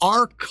when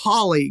our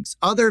colleagues,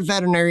 other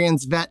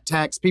veterinarians, vet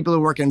techs, people who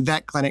work in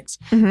vet clinics,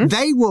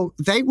 they will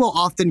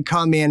often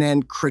come in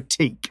and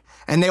critique.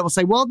 And they will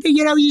say, well,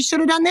 you should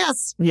have done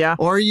this. Yeah.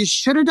 Or you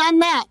should have done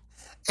that.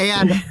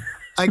 And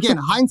again,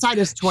 hindsight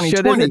is 20/20.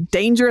 Should is a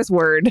dangerous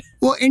word.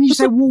 Well, and you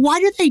say, well, why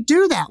do they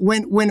do that?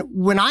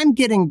 When I'm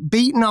getting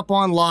beaten up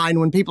online,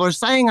 when people are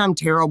saying I'm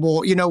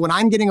terrible, when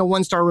I'm getting a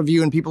 1-star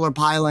review and people are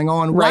piling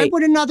on, Right.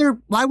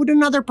 why would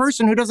another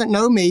person who doesn't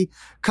know me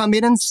come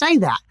in and say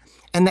that?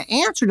 And the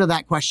answer to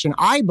that question,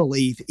 I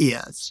believe,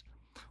 is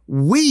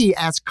we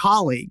as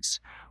colleagues,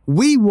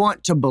 we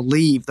want to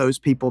believe those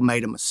people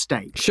made a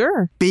mistake.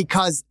 Sure.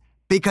 Because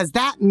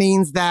that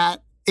means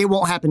that it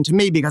won't happen to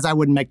me because I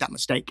wouldn't make that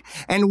mistake.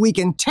 And we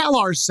can tell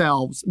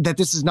ourselves that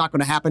this is not going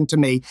to happen to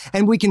me,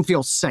 and we can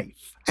feel safe.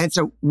 And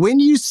so when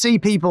you see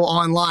people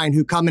online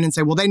who come in and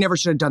say, well, they never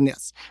should have done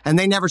this and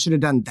they never should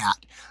have done that,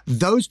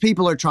 those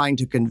people are trying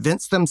to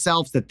convince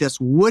themselves that this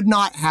would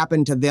not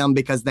happen to them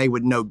because they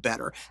would know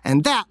better.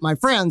 And that, my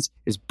friends,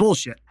 is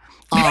bullshit.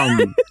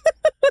 And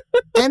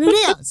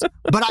it is.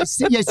 But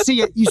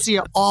you see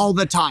it all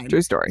the time.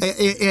 True story.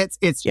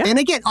 And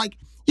again, like,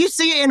 you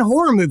see it in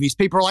horror movies.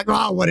 People are like,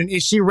 oh,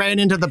 she ran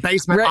into the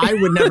basement. Right. I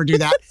would never do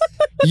that.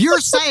 You're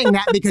saying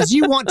that because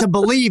you want to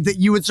believe that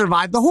you would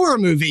survive the horror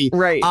movie.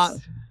 Right.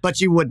 But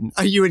you wouldn't.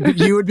 You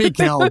would be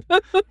killed.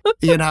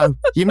 You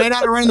may not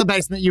have run in the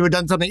basement. You would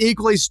have done something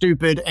equally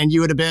stupid, and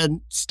you would have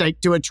been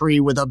staked to a tree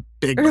with a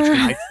big butcher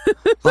knife,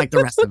 like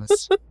the rest of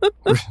us.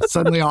 We're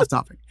suddenly off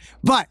topic.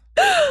 But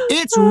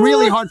it's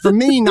really hard for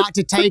me not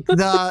to take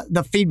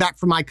the feedback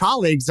from my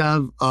colleagues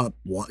of,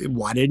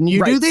 why didn't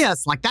you do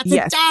this? Like, that's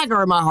a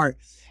dagger in my heart.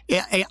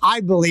 I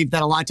believe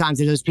that a lot of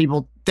times it is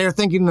people, they're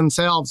thinking to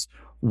themselves,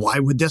 why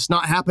would this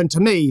not happen to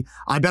me?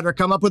 I better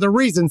come up with a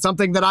reason,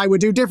 something that I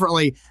would do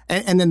differently.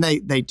 And then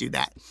they do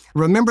that.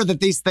 Remember that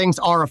these things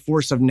are a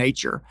force of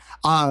nature.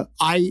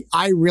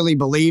 I really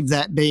believe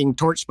that being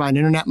torched by an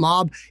internet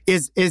mob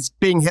is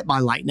being hit by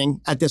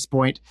lightning at this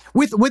point.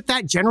 With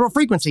that general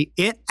frequency,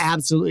 it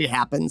absolutely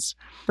happens.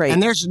 Right.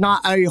 And there's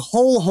not a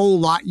whole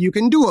lot you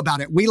can do about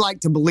it. We like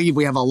to believe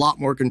we have a lot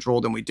more control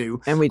than we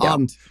do. And we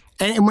don't.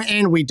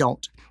 And we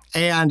don't.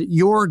 And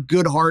your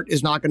good heart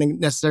is not going to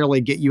necessarily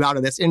get you out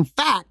of this. In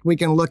fact, we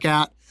can look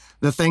at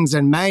the things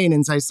in Maine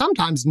and say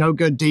sometimes no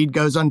good deed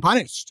goes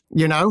unpunished.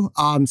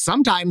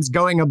 Sometimes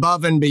going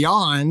above and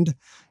beyond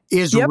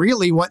is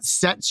really what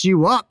sets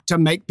you up to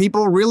make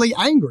people really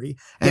angry.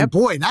 And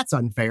boy, that's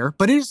unfair,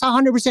 but it is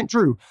 100%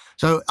 true.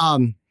 So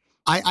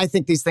I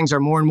think these things are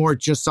more and more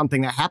just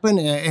something that happen.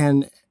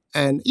 And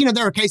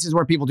there are cases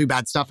where people do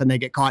bad stuff and they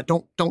get caught.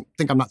 Don't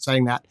think I'm not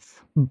saying that.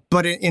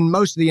 But in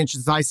most of the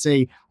instances I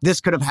see,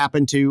 this could have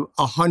happened to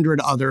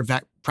 100 other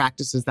vet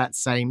practices that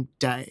same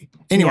day.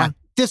 Anyway,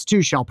 this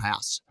too shall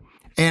pass.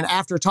 And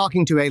after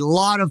talking to a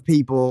lot of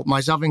people,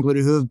 myself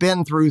included, who have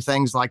been through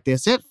things like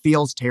this, it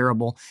feels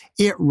terrible.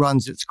 It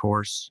runs its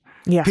course.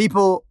 Yeah.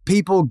 People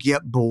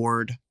get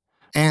bored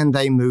and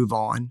they move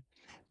on.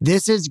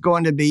 This is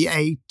going to be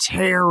a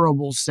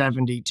terrible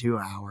 72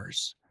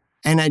 hours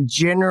and a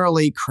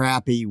generally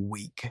crappy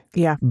week.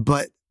 Yeah.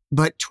 But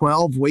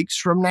 12 weeks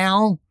from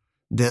now,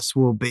 this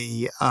will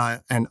be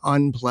an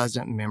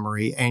unpleasant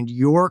memory, and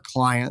your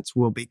clients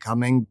will be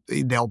coming.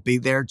 They'll be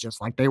there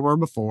just like they were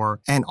before.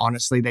 And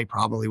honestly, they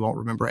probably won't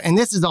remember it. And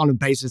this is on the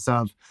basis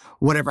of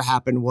whatever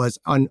happened was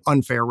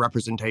unfair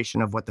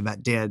representation of what the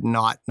vet did,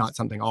 not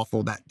something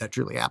awful that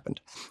truly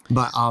happened.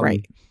 But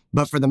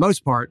But for the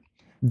most part,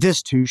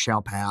 this too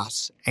shall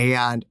pass.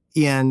 And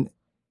in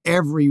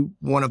every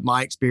one of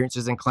my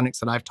experiences in clinics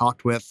that I've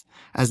talked with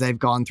as they've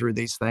gone through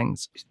these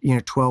things,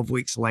 12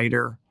 weeks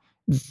later,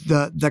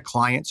 the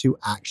clients who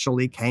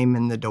actually came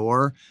in the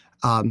door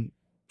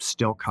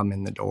still come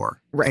in the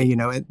door. Right.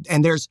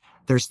 And there's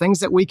things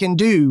that we can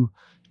do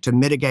to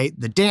mitigate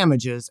the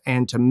damages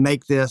and to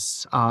make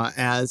this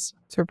as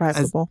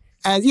survivable.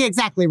 Yeah,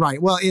 exactly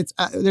right. Well, it's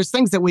there's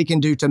things that we can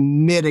do to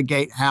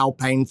mitigate how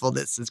painful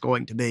this is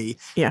going to be.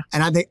 Yeah.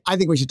 And I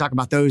think we should talk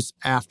about those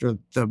after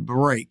the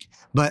break.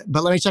 But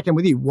let me check in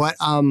with you. What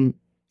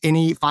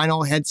any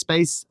final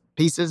headspace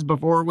pieces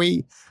before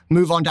we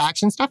move on to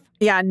action stuff?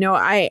 Yeah, no,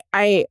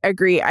 I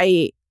agree.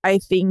 I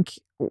think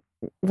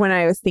when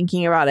I was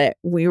thinking about it,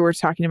 we were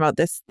talking about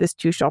this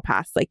too shall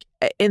pass. Like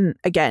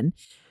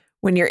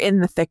when you're in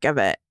the thick of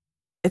it,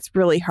 it's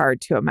really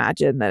hard to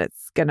imagine that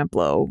it's going to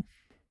blow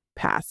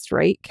past,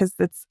 right? Because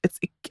it's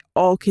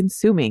all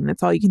consuming.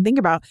 That's all you can think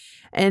about.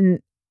 And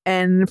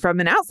from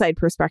an outside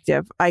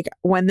perspective, like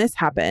when this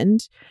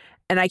happened,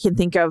 and I can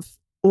think of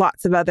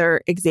lots of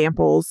other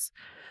examples,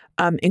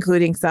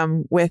 including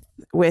some with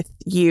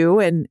you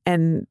and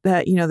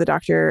the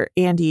Dr.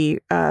 Andy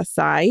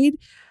side,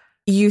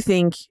 you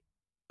think,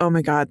 oh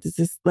my God, this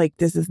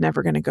is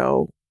never going to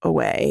go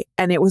away.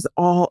 And it was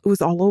all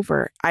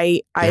over.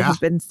 I have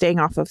been staying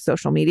off of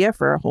social media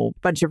for a whole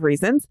bunch of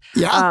reasons.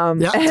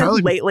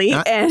 Totally. Lately.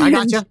 I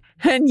gotcha.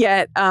 And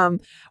yet,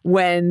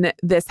 when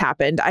this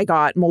happened, I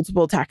got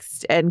multiple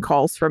texts and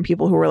calls from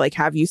people who were like,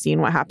 have you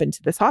seen what happened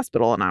to this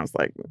hospital? And I was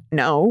like,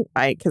 no,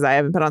 because I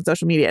haven't been on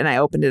social media. And I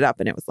opened it up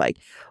and it was like,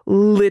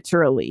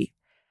 literally,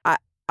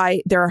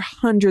 there are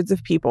hundreds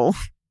of people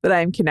that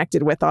I'm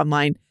connected with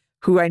online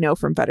who I know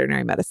from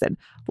veterinary medicine.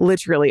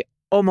 Literally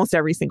almost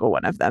every single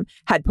one of them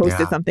had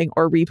posted something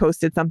or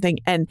reposted something.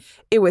 And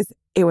it was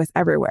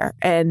everywhere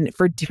and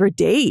for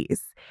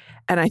days.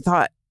 And I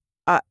thought,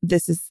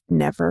 this is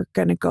never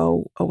going to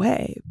go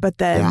away. But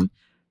then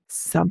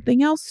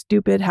something else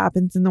stupid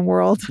happens in the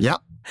world. Yep.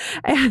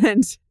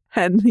 And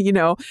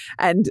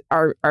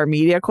our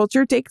media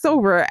culture takes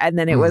over. And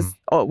then it was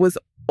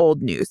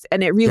old news.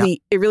 And it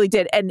really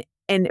did.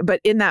 But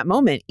in that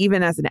moment,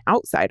 even as an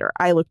outsider,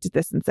 I looked at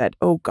this and said,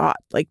 oh God,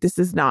 like this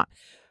is not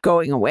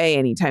going away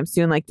anytime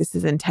soon. Like this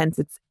is intense.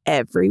 It's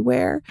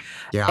everywhere.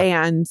 Yeah.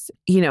 And,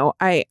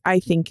 I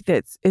think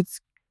that's it's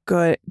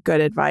good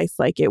advice.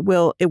 Like it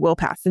will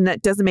pass. And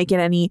that doesn't make it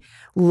any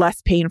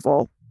less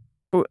painful.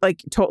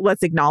 Like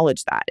let's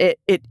acknowledge that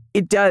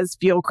it does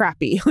feel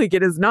crappy. Like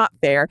it is not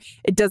fair.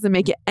 It doesn't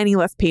make it any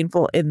less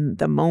painful in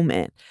the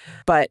moment,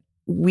 but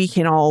we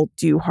can all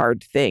do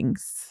hard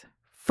things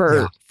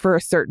for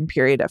a certain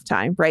period of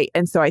time. Right.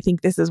 And so I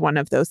think this is one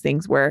of those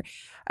things where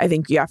I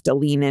think you have to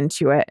lean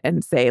into it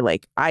and say,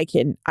 like, I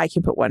can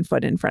put one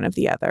foot in front of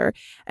the other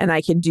and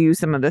I can do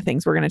some of the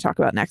things we're going to talk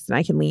about next. And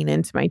I can lean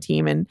into my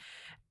team and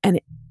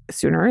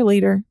sooner or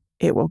later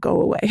it will go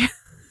away.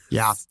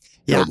 Yeah.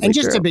 Yeah. Totally. And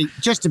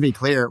just to be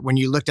clear, when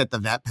you looked at the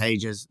vet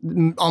pages,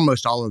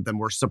 almost all of them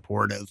were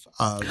supportive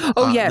of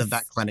the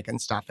vet clinic and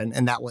stuff. And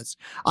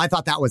I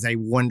thought that was a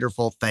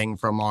wonderful thing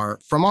from our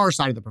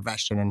side of the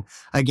profession. And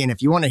again,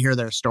 if you want to hear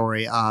their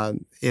story,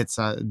 it's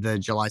the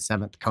July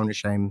 7th Cone of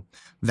Shame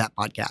Vet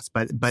podcast.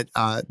 But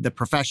the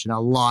profession, a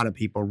lot of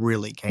people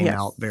really came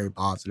out very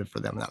positive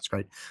for them. And that's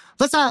great.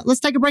 Let's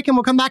take a break and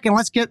we'll come back and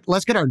let's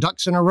get our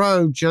ducks in a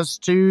row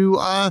just to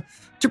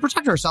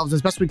protect ourselves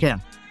as best we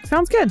can.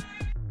 Sounds good.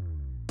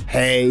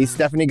 Hey,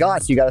 Stephanie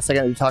Goss, you got a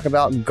second to talk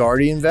about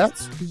guardian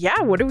vets?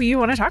 Yeah, what do you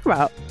want to talk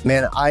about?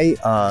 Man,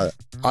 I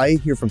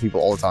hear from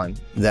people all the time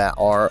that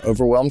are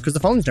overwhelmed because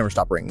the phones never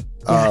stop ringing.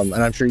 Yes. And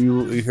I'm sure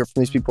you hear from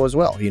these people as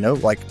well.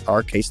 Like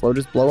our caseload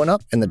is blowing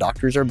up and the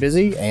doctors are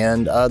busy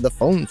and the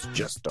phones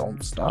just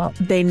don't stop.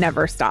 They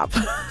never stop.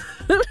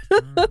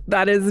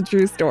 That is a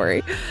true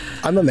story.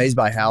 I'm amazed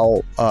by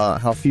how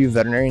few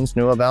veterinarians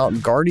know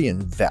about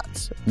guardian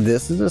vets.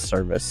 This is a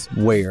service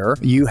where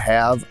you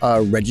have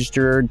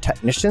registered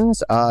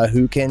technicians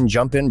who can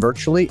jump in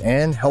virtually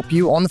and help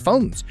you on the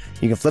phones.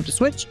 You can flip the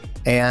switch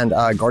and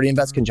guardian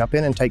vets can jump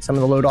in and take some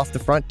of the load off the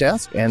front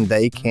desk and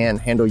they can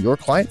handle your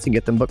clients and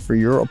get them booked for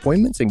your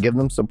appointments and give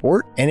them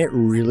support. And it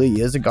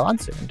really is a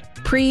godsend.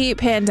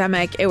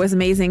 Pre-pandemic, it was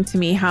amazing to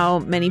me how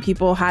many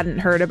people hadn't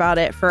heard about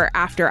it for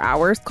after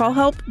hours call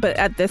help. But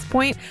at this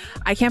point,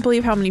 I can't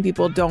believe how many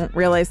people don't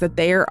realize that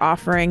they are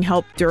offering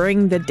help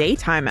during the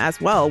daytime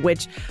as well,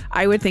 which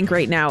I would think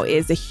right now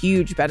is a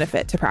huge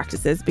benefit to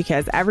practices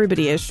because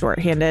everybody is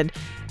shorthanded.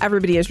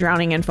 Everybody is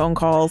drowning in phone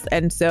calls.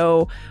 And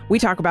so we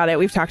talk about it.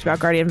 We've talked about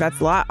guardian vets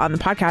a lot on the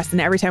podcast.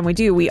 And every time we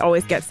do, we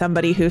always get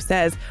somebody who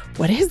says,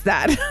 what is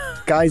that?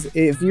 Guys,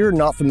 if you're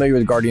not familiar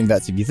with guardian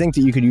vets, if you think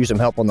that you could use some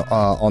help on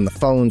the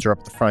phones or up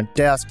at the front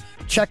desk,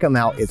 check them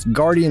out. It's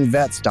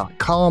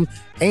guardianvets.com.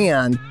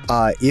 And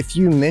if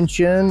you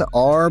mention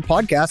our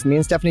podcast, me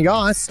and Stephanie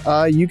Goss,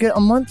 you get a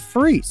month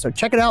free. So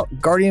check it out,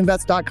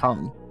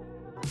 guardianvets.com.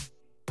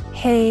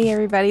 Hey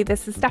everybody,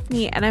 this is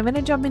Stephanie, and I'm going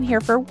to jump in here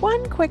for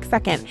one quick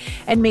second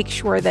and make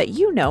sure that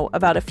you know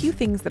about a few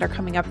things that are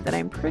coming up that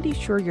I'm pretty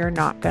sure you're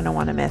not going to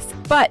want to miss.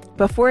 But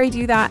before I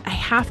do that, I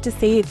have to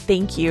say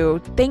thank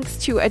you. Thanks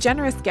to a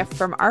generous gift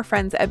from our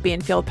friends at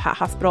Banfield Pet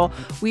Hospital,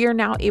 we are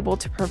now able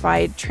to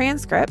provide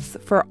transcripts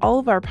for all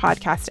of our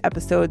podcast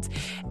episodes,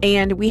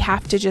 and we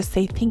have to just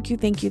say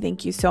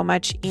thank you so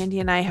much. Andy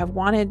and I have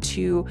wanted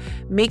to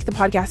make the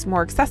podcast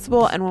more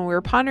accessible, and when we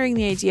were pondering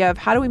the idea of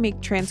how do we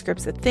make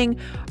transcripts a thing,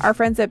 our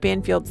friends at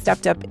Banfield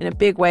stepped up in a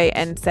big way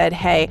and said,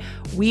 hey,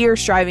 we are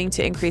striving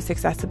to increase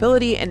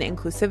accessibility and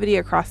inclusivity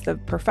across the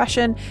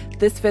profession.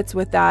 This fits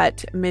with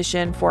that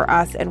mission for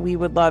us, and we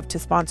would love to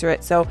sponsor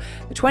it. So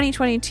the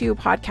 2022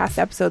 podcast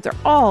episodes are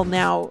all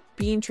now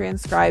being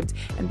transcribed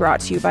and brought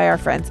to you by our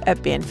friends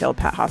at Banfield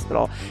Pet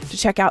Hospital. To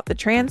check out the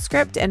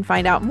transcript and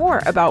find out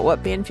more about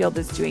what Banfield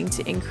is doing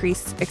to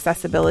increase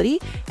accessibility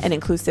and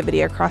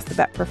inclusivity across the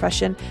vet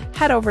profession,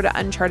 head over to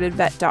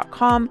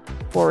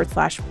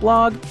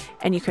unchartedvet.com/blog,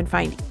 and you can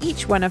find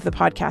each one of the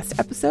podcast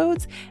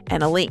episodes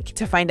and a link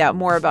to find out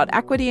more about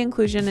equity,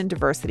 inclusion, and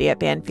diversity at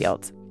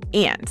Banfield.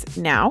 And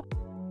now,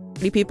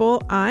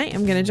 people, I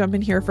am going to jump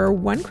in here for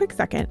one quick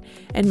second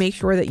and make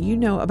sure that you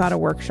know about a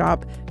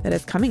workshop that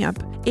is coming up.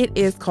 It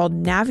is called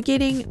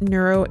Navigating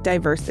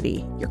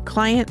Neurodiversity, Your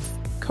Clients,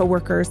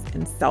 Coworkers,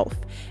 and Self.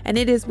 And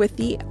it is with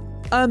the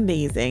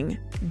amazing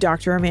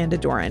Dr. Amanda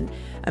Doran.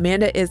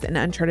 Amanda is an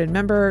Uncharted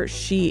member.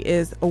 She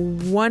is a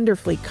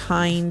wonderfully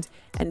kind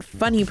and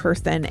funny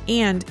person,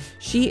 and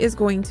she is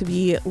going to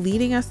be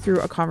leading us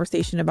through a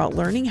conversation about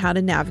learning how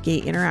to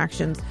navigate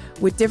interactions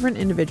with different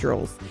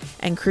individuals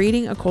and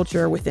creating a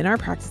culture within our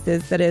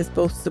practices that is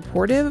both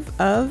supportive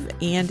of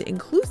and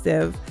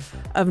inclusive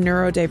of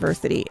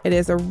neurodiversity. It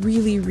is a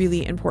really,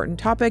 really important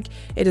topic.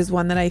 It is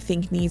one that I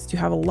think needs to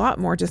have a lot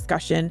more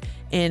discussion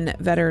in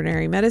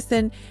veterinary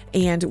medicine,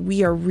 and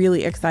we are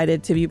really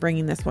excited to be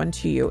bringing this one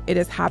to you. It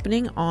is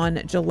happening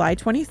on July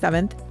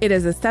 27th. It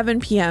is a 7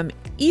 p.m.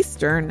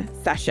 Eastern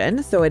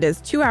session, so it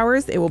is 2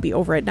 hours. It will be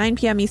over at 9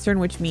 p.m. Eastern,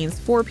 which means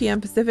 4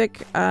 p.m.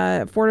 Pacific,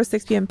 4 to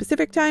 6 p.m.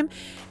 Pacific time,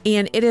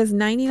 and it is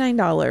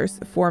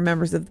 $99 for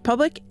members of the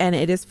public, and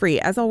it is free,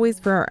 as always,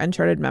 for our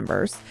Uncharted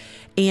members.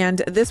 And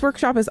this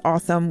workshop is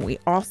awesome. We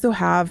also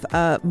have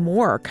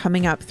more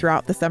coming up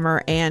throughout the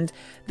summer, and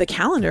the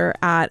calendar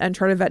at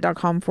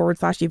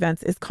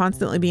unchartedvet.com/events is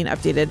constantly being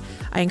updated.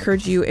 I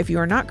encourage you, if you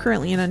are not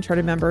currently an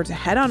Uncharted member, to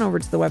head on over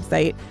to the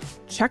website,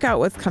 check out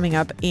what's coming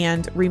up,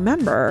 and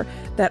remember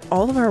that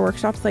all of our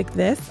workshops like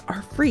this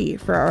are free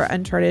for our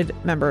Uncharted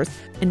members.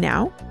 And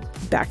now,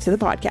 back to the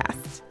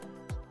podcast.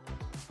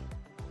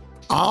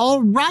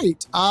 All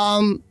right.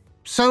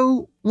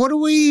 So what are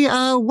we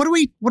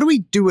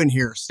doing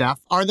here, Steph?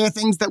 Are there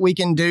things that we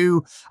can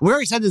do? We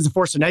already said there's a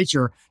force of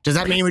nature. Does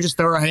that mean we just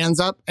throw our hands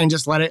up and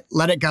just let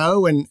it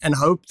go and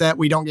hope that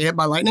we don't get hit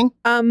by lightning?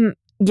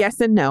 Yes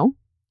and no.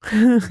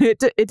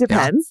 It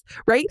depends,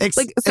 right?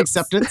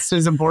 Acceptance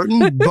is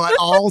important, but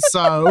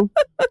also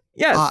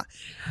yes.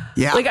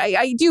 Yeah.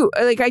 I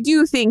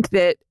do think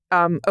that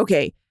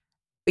okay,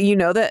 you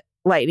know that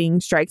lightning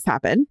strikes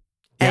happen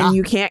and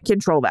you can't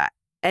control that.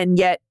 And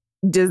yet,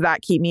 does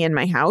that keep me in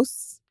my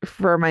house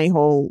for my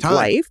whole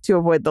life to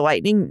avoid the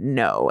lightning?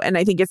 No. And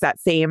I think it's that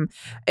same,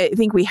 I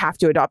think we have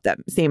to adopt that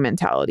same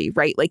mentality,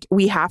 right? Like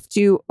we have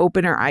to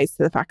open our eyes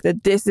to the fact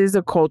that this is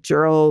a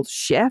cultural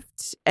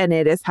shift and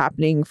it is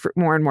happening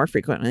more and more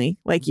frequently,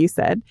 like you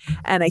said.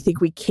 And I think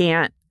we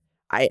can't,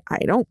 I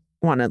don't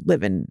want to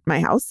live in my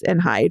house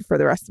and hide for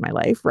the rest of my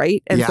life,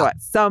 right? And so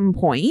at some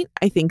point,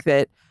 I think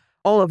that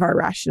all of our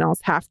rationales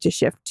have to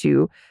shift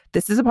to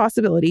this is a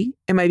possibility.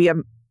 It might be a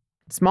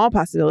small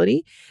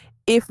possibility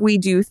if we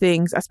do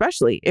things,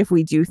 especially if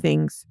we do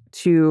things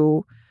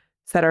to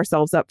set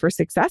ourselves up for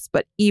success.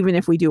 But even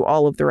if we do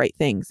all of the right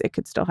things, it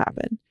could still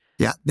happen.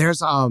 Yeah.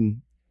 There's,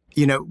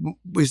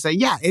 we say,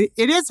 it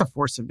is a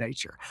force of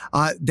nature.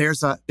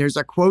 There's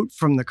a quote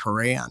from the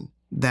Quran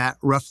that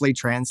roughly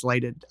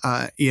translated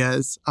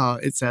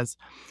it says,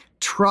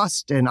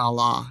 "Trust in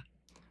Allah,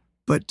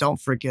 but don't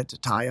forget to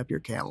tie up your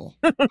camel."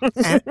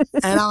 and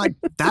I'm like,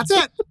 that's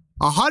it.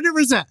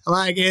 100%.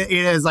 Like it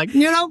is like,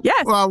 yes.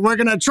 Well, we're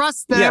going to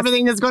trust that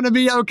everything is going to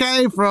be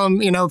okay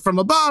from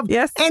above.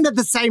 Yes. And at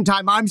the same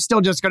time, I'm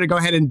still just going to go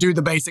ahead and do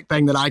the basic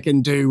thing that I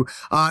can do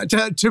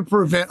to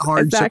prevent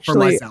hardship for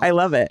myself. I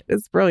love it.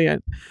 It's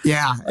brilliant.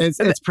 Yeah,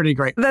 it's pretty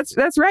great. That's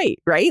right?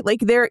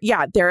 Like there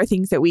are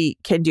things that we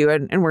can do,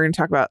 and we're going to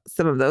talk about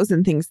some of those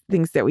and things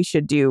that we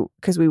should do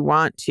because we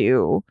want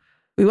to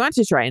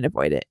try and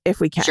avoid it if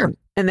we can. Sure.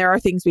 And there are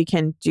things we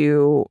can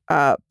do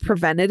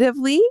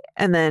preventatively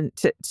and then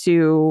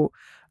to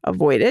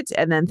avoid it,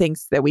 and then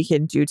things that we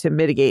can do to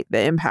mitigate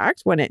the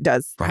impact when it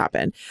does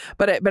happen.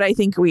 But I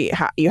think you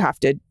have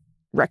to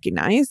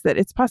recognize that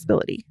it's a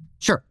possibility.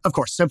 Sure, of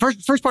course. So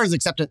first part is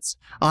acceptance.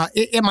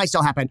 It might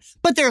still happen,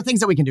 but there are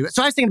things that we can do.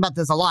 So I was thinking about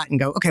this a lot and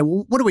go, okay,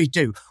 well, what do we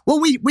do? Well,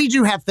 we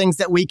do have things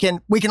that we can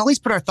at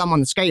least put our thumb on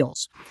the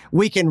scales.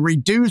 We can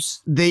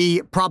reduce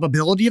the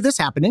probability of this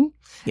happening,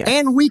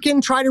 and we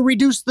can try to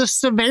reduce the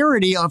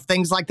severity of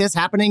things like this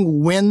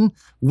happening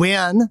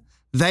when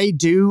they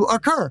do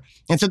occur.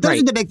 And so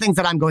those are the big things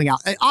that I'm going out.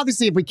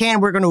 Obviously, if we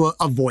can, we're going to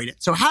avoid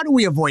it. So how do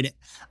we avoid it?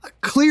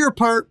 Clear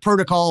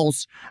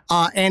protocols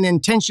and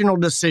intentional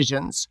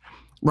decisions.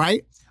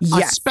 Right?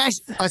 Yes.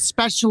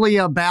 Especially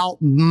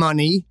about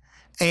money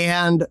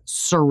and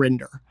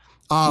surrender.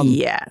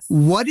 Yes.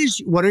 What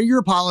are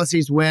your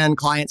policies when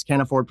clients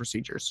can't afford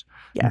procedures?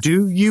 Yes.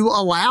 Do you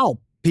allow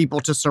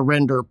people to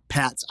surrender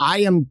pets?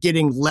 I am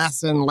getting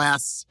less and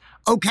less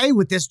okay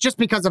with this just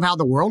because of how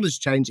the world is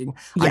changing.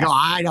 Yes.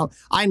 I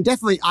am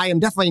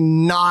definitely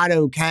not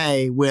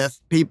okay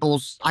with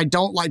I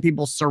don't like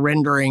people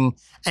surrendering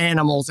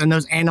animals and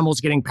those animals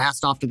getting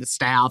passed off to the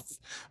staff.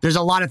 There's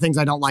a lot of things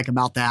I don't like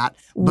about that.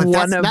 But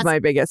that's my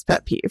biggest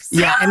pet peeves.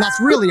 Yeah. And that's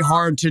really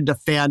hard to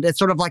defend. It's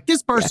sort of like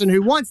this person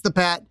who wants the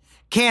pet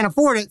can't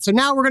afford it. So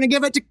now we're going to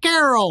give it to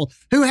Carol,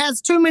 who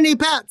has too many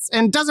pets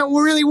and doesn't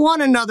really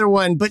want another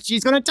one, but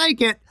she's going to take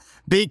it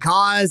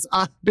because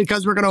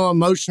we're going to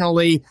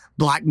emotionally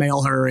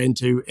blackmail her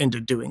into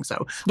doing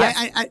so. Yes.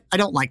 I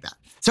don't like that.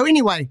 So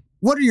anyway,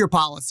 what are your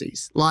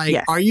policies? Like,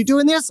 are you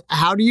doing this?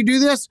 How do you do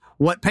this?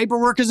 What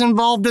paperwork is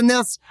involved in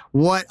this?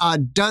 What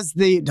does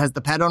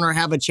the pet owner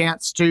have a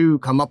chance to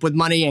come up with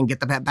money and get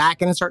the pet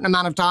back in a certain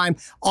amount of time?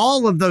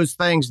 All of those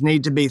things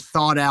need to be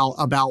thought out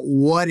about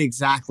what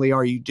exactly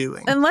are you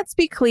doing. And let's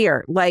be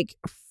clear, like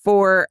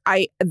in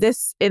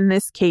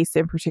this case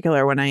in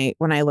particular, when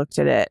I looked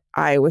at it,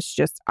 I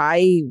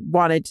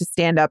wanted to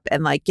stand up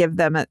and like give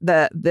them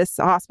this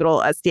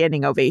hospital a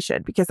standing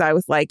ovation, because I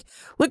was like,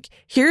 look,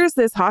 here's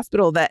this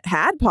hospital that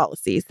had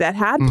policies, that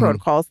had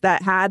protocols,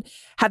 that had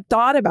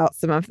thought about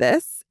some of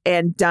this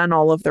and done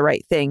all of the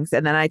right things.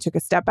 And then I took a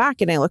step back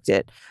and I looked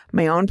at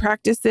my own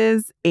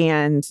practices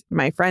and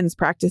my friends'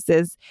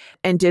 practices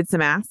and did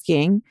some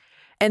asking.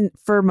 And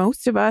for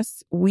most of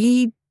us,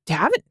 we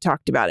haven't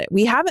talked about it.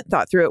 We haven't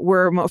thought through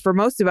it. For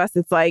most of us,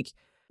 it's like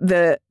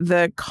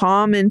the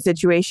common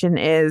situation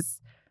is,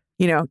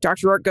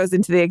 Dr. Rourke goes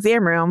into the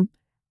exam room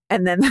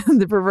and then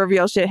the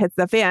proverbial shit hits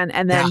the fan.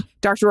 And then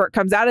Dr. Rourke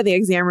comes out of the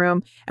exam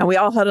room and we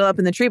all huddle up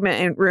in the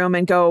treatment room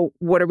and go,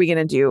 what are we going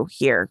to do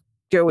here?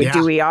 Do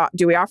we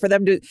offer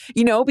them to,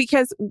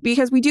 because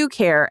we do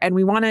care and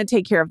we want to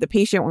take care of the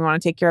patient. We want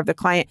to take care of the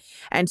client.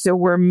 And so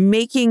we're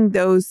making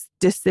those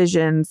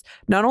decisions.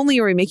 Not only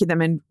are we making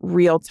them in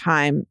real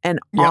time and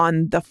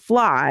on the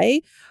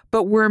fly,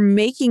 but we're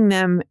making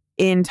them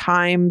in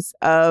times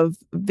of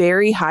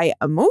very high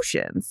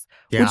emotions,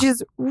 which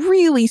is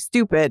really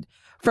stupid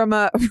from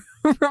a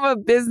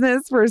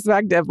business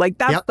perspective. Like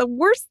that's the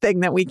worst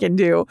thing that we can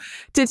do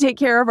to take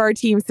care of our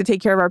teams, to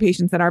take care of our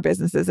patients and our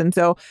businesses. And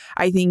so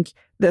I think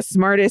the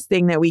smartest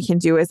thing that we can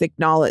do is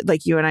acknowledge,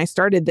 like you and I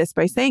started this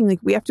by saying, like,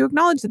 we have to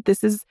acknowledge that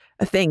this is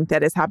a thing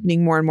that is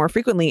happening more and more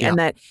frequently and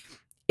that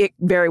it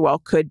very well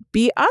could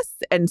be us.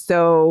 And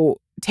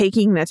so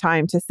taking the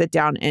time to sit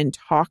down and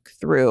talk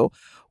through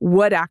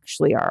what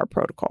actually are our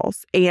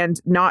protocols, and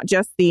not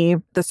just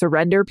the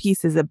surrender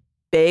piece is a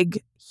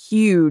big,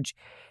 huge,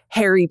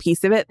 hairy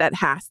piece of it that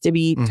has to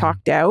be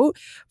talked out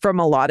from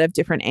a lot of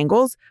different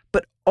angles,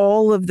 but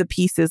all of the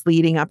pieces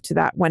leading up to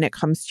that when it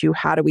comes to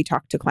how do we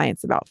talk to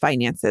clients about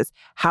finances?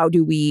 How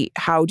do we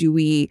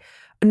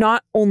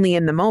not only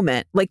in the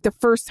moment, like the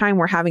first time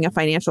we're having a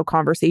financial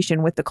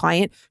conversation with the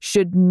client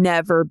should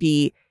never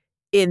be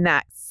in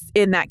that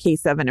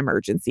case of an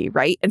emergency,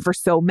 right? And for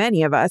so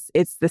many of us,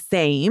 it's the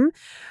same.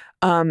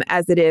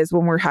 As it is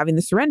when we're having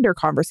the surrender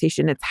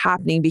conversation. It's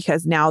happening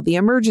because now the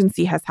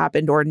emergency has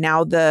happened, or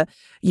now the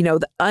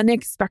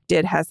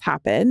unexpected has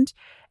happened.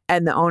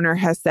 And the owner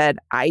has said,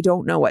 I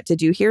don't know what to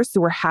do here.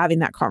 So we're having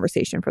that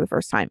conversation for the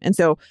first time. And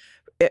so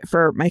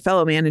for my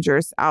fellow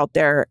managers out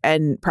there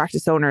and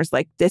practice owners,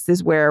 like this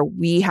is where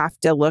we have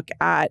to look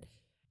at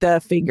the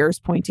fingers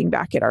pointing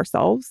back at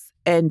ourselves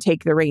and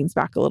take the reins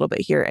back a little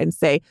bit here and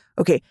say,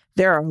 okay,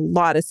 there are a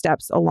lot of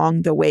steps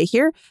along the way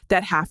here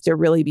that have to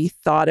really be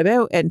thought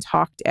about and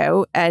talked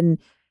out and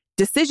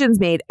decisions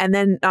made. And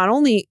then not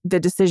only the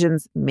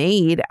decisions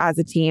made as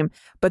a team,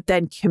 but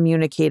then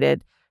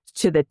communicated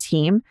to the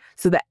team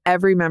so that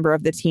every member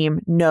of the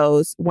team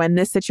knows when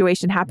this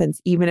situation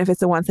happens, even if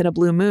it's a once in a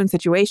blue moon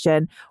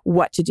situation,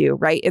 what to do,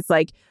 right? It's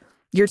like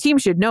your team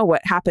should know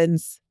what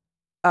happens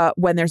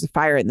when there's a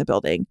fire in the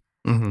building.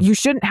 You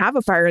shouldn't have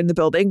a fire in the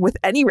building with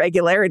any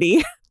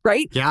regularity,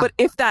 right? Yeah. But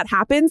if that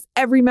happens,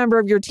 every member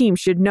of your team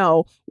should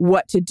know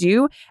what to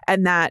do,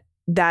 and that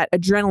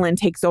adrenaline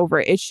takes over.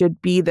 It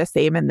should be the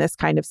same in this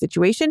kind of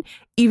situation,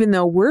 even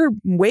though we're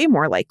way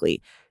more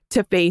likely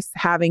to face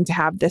having to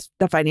have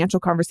the financial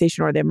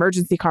conversation or the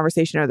emergency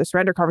conversation or the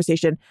surrender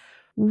conversation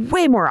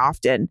way more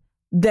often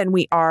than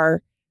we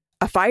are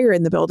a fire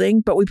in the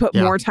building. But we put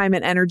more time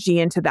and energy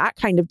into that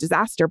kind of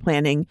disaster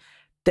planning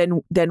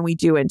than we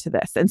do into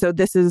this. And so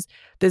this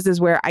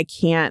is where I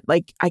can't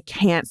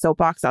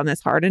soapbox on this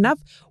hard enough.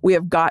 We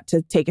have got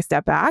to take a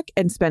step back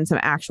and spend some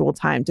actual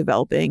time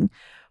developing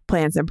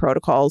plans and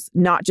protocols,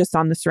 not just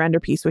on the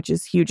surrender piece, which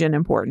is huge and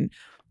important,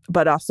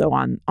 but also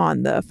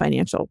on the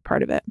financial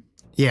part of it.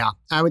 Yeah,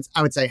 I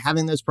would say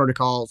having those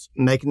protocols,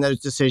 making those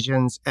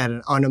decisions at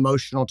an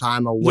unemotional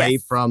time away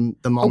from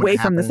the moment, away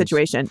from the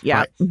situation.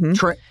 Yeah,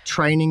 right?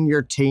 Training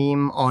your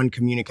team on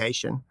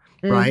communication.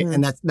 Right.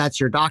 And that's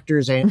your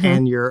doctors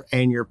and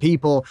your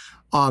people.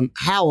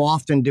 How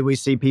often do we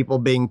see people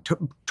being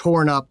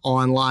torn up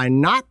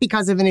online, not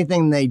because of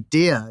anything they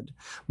did,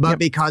 but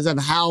because of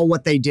how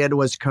what they did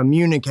was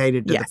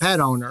communicated to the pet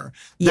owner?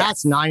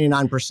 That's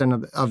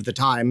 99% of the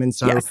time. And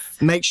so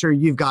make sure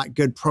you've got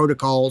good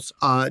protocols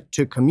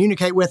to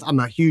communicate with. I'm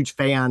a huge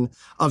fan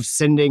of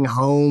sending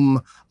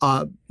home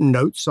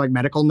notes, like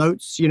medical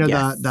notes,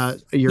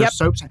 your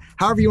soaps,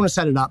 however you want to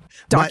set it up.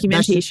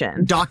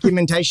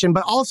 Documentation,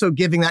 but also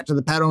giving that to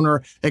the pet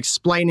owner,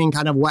 explaining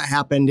kind of what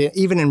happened,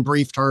 even in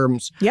brief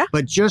terms. Yeah.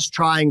 But just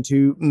trying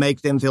to make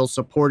them feel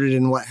supported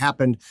in what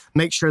happened,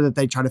 make sure that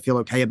they try to feel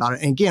okay about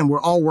it. And again, we're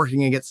all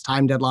working against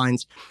time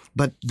deadlines,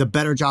 but the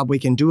better job we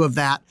can do of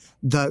that,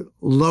 the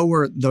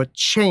lower the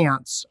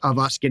chance of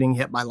us getting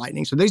hit by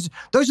lightning. So those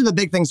are the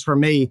big things for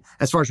me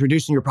as far as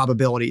reducing your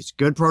probabilities.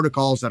 Good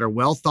protocols that are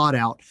well thought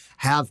out,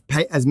 have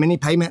as many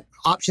payment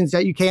options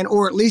that you can,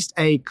 or at least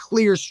a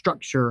clear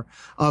structure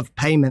of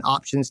payment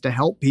options to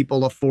help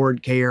people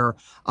afford care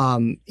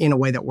in a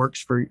way that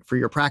works for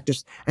your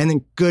practice. And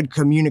then good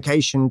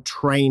communication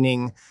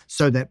training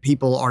so that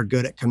people are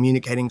good at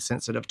communicating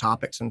sensitive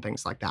topics and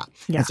things like that.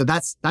 Yeah. And so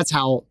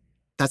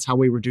that's how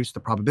we reduce the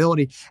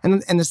probability.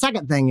 And the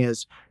second thing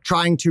is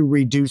trying to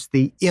reduce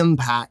the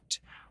impact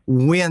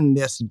when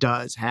this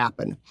does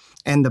happen.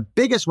 And the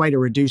biggest way to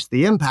reduce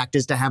the impact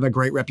is to have a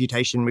great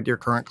reputation with your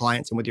current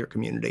clients and with your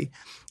community.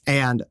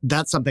 And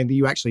that's something that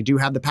you actually do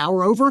have the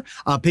power over.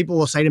 People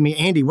will say to me,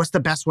 Andy, what's the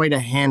best way to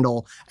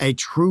handle a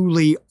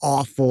truly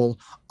awful,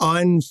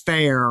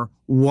 unfair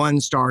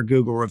one-star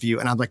Google review?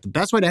 And I'm like, the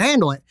best way to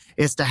handle it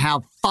is to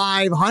have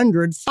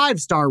 500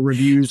 five-star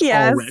reviews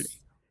already.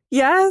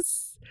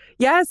 Yes.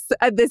 Yes,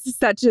 this is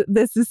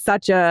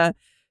such a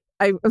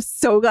I'm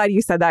so glad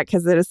you said that,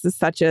 because this is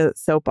such a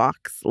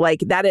soapbox.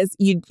 Like, that is,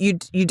 you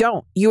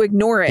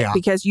ignore it,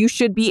 because you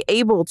should be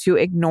able to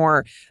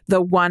ignore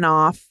the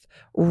one-off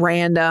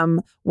random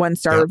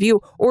 1-star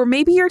review. Or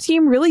maybe your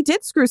team really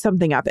did screw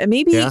something up, and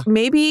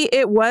maybe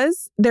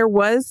there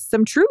was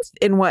some truth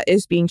in what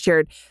is being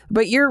shared,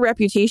 but your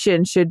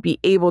reputation should be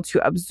able to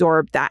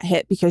absorb that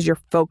hit because you're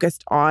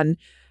focused on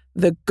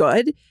the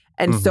good.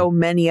 And so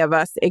many of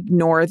us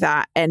ignore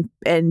that and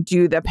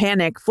do the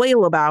panic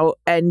flail about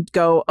and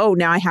go, oh,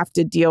 now I have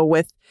to deal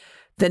with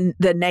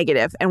the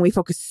negative. And we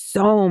focus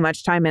so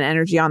much time and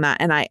energy on that.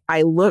 And I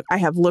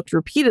have looked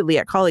repeatedly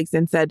at colleagues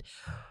and said,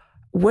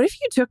 what if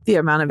you took the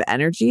amount of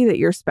energy that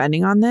you're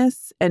spending on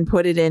this and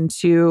put it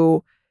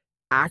into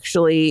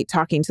actually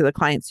talking to the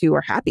clients who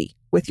are happy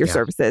with your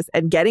services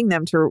and getting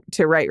them to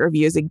write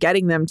reviews and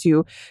getting them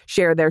to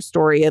share their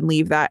story and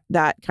leave that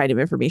kind of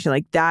information?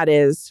 Like, that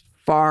is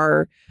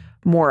far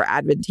more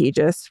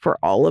advantageous for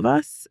all of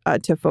us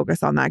to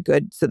focus on that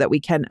good so that we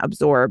can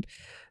absorb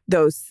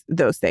those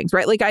things,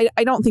 right? Like,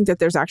 I don't think that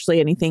there's actually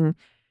anything,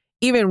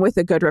 even with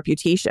a good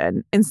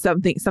reputation, in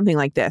something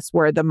like this,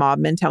 where the mob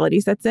mentality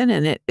sets in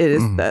and it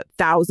is the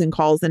 1,000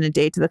 calls in a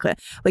day to the client.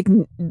 Like,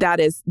 that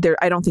is there.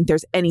 I don't think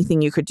there's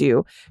anything you could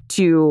do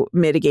to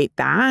mitigate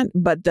that.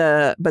 But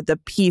the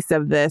piece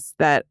of this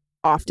that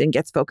often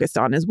gets focused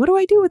on is, what do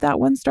I do with that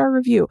 1-star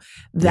review?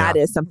 That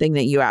is something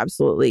that you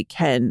absolutely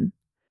can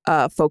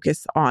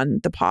focus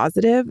on the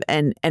positive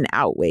and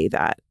outweigh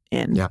that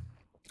in. Yeah,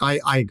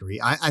 I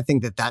agree. I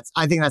think that's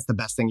the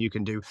best thing you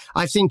can do.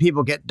 I've seen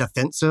people get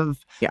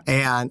defensive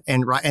and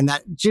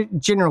that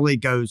generally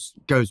goes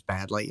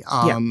badly.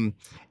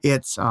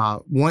 It's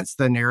once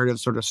the narrative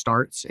sort of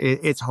starts,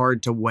 it's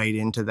hard to wade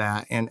into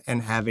that and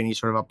have any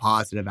sort of a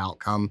positive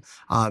outcome.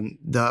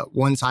 The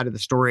one side of the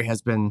story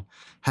has been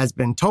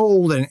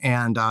told,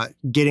 and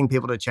getting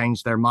people to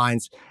change their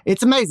minds.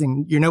 It's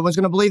amazing. No one's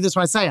going to believe this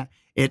when I say it.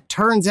 It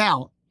turns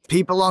out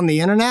people on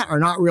the internet are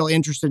not really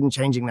interested in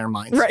changing their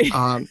minds. Right.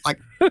 I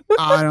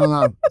don't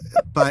know.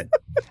 But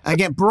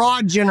again,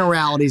 broad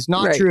generalities,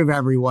 not true of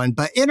everyone,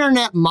 but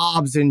internet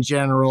mobs in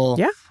general,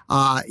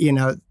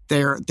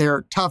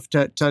 they're tough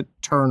to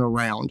turn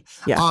around.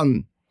 Yeah.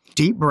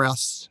 Deep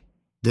breaths.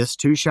 This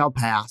too shall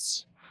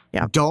pass.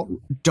 Yeah.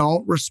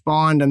 Don't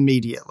respond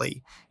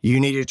immediately. You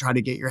need to try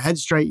to get your head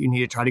straight. You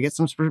need to try to get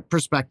some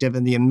perspective.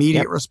 And the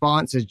immediate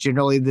response is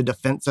generally the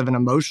defensive and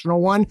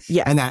emotional one.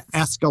 Yes. And that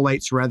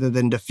escalates rather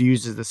than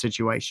diffuses the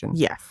situation.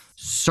 Yes.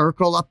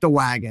 Circle up the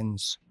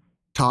wagons.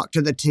 Talk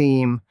to the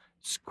team.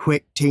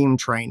 Quick team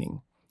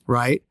training,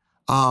 right?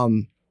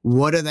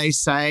 What do they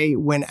say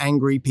when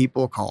angry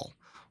people call?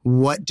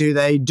 What do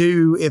they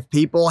do if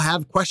people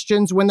have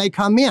questions when they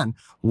come in?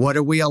 What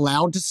are we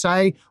allowed to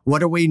say?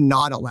 What are we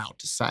not allowed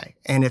to say?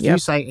 And if you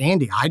say,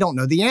 Andy, I don't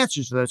know the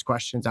answers to those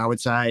questions, I would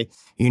say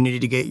you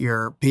need to get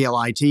your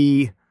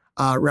PLIT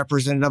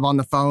representative on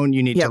the phone.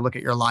 You need to look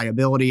at your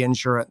liability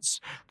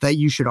insurance, that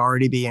you should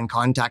already be in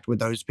contact with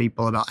those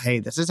people about, hey,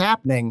 this is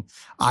happening.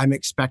 I'm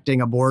expecting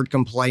a board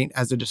complaint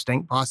as a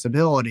distinct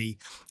possibility.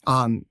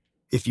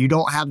 If you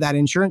don't have that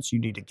insurance, you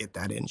need to get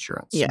that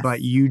insurance. Yes. But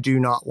you do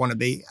not want to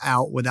be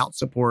out without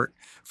support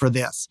for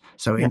this.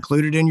 So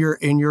included in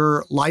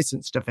your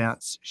license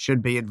defense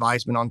should be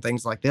advisement on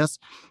things like this.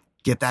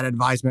 Get that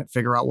advisement,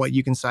 figure out what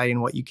you can say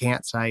and what you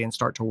can't say, and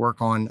start to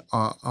work on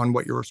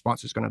what your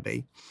response is going to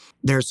be.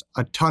 There's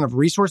a ton of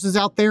resources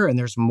out there, and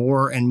there's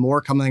more and more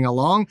coming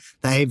along.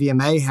 The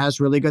AVMA has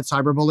really good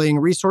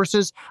cyberbullying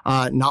resources.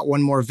 Not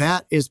One More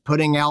Vet is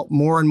putting out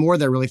more and more.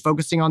 They're really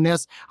focusing on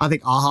this. I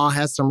think AHA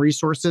has some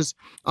resources.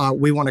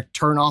 We want to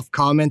turn off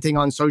commenting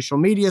on social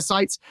media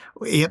sites.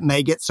 It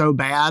may get so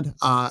bad,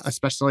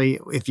 especially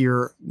if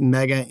you're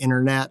mega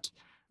internet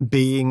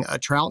being a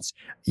trouts,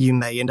 you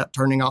may end up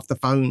turning off the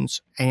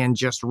phones and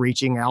just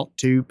reaching out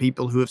to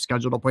people who have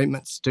scheduled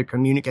appointments to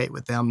communicate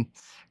with them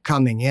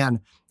coming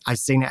in. I've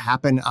seen it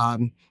happen.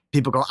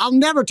 People go, I'll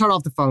never turn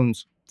off the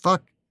phones.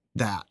 Fuck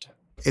that.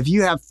 If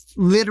you have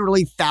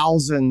literally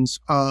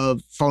thousands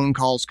of phone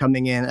calls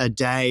coming in a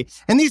day,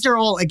 and these are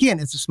all, again,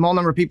 it's a small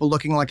number of people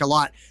looking like a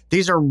lot.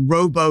 These are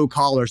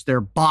robo-callers. They're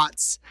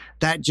bots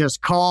that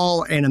just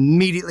call and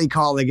immediately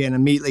call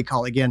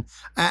again.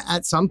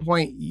 At some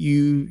point,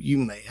 you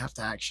may have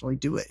to actually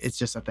do it. It's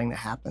just a thing that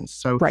happens.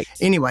 So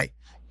anyway,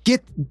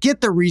 get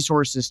the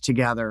resources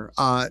together.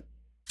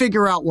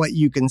 Figure out what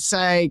you can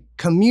say,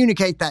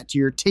 communicate that to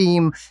your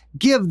team,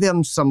 give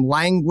them some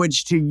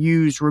language to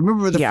use.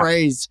 Remember the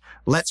phrase,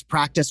 let's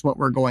practice what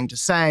we're going to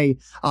say.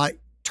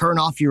 Turn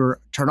off your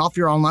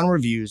online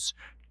reviews,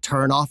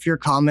 turn off your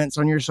comments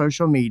on your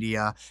social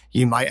media.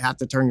 You might have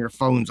to turn your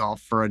phones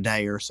off for a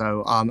day or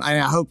so.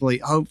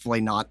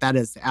 Hopefully not. That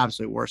is the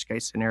absolute worst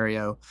case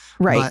scenario.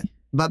 Right.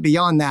 But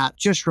beyond that,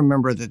 just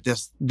remember that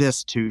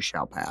this too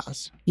shall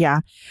pass.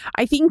 Yeah.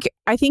 I think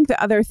the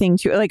other thing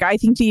too, like I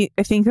think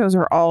those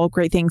are all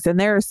great things. And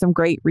there are some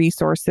great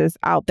resources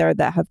out there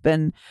that have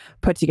been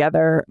put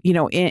together,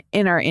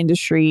 in our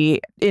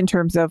industry in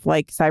terms of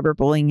like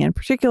cyberbullying in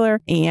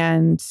particular.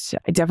 And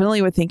I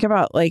definitely would think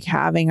about like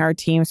having our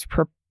teams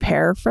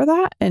prepare for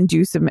that and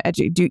do some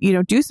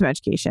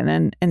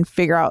education and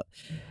figure out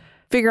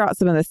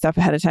some of this stuff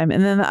ahead of time.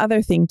 And then the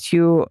other thing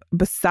too,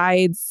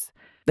 besides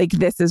like,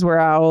 this is where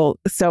I'll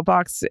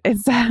soapbox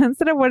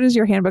instead of what does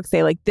your handbook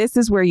say? Like, this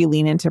is where you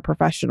lean into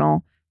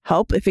professional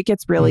help if it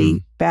gets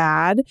really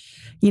bad,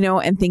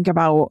 and think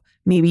about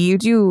maybe you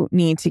do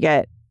need to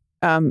get,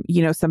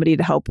 somebody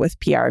to help with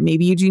PR.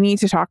 Maybe you do need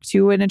to talk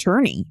to an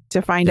attorney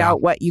to find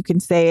out what you can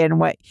say and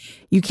what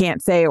you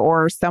can't say,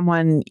 or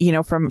someone,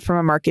 from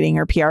a marketing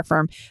or PR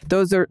firm.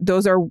 Those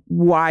are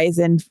wise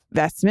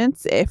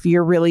investments if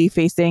you're really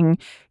facing,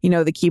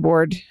 the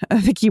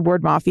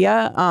keyboard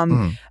mafia.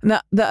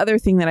 The other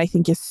thing that I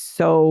think is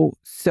so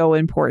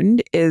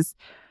important is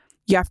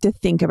you have to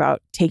think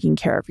about taking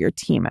care of your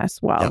team as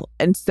well. Yep.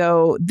 And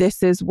so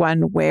this is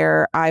one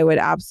where I would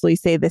absolutely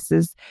say this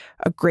is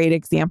a great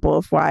example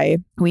of why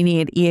we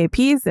need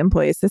EAPs,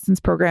 employee assistance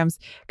programs,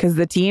 because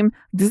the team,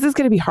 this is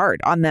going to be hard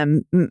on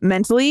them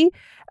mentally,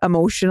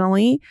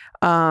 emotionally,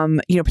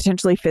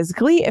 potentially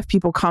physically, if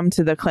people come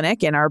to the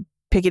clinic and are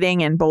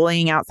picketing and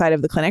bullying outside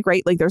of the clinic,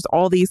 right? Like there's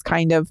all these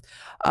kind of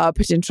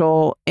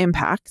potential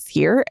impacts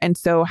here. And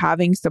so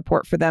having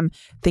support for them,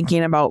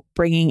 thinking about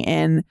bringing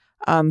in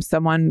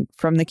someone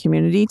from the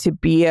community to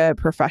be a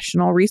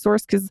professional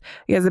resource, because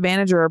as a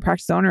manager or a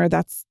practice owner,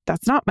 that's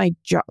not my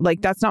job.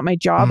 Like that's not my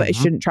job. I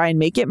shouldn't try and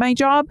make it my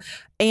job.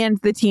 And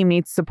the team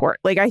needs support.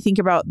 Like I think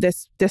about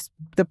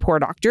the poor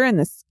doctor in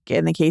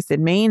the case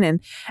in Maine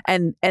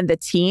and the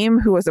team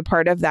who was a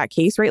part of that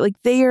case, right?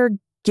 Like they're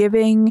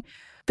giving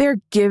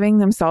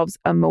themselves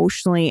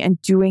emotionally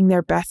and doing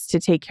their best to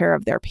take care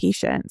of their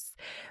patients.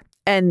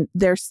 And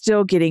they're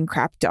still getting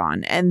crapped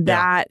on, and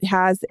that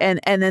has,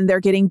 and then they're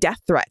getting death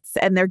threats,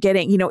 and they're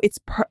getting,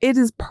 it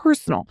is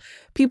personal.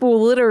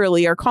 People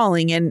literally are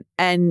calling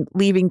and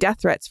leaving death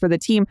threats for the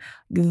team.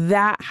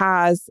 That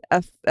has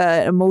a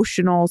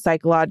emotional,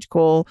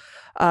 psychological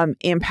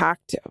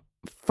impact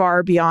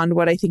far beyond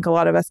what I think a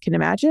lot of us can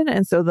imagine.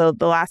 And so the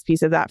last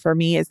piece of that for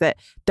me is that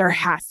there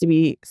has to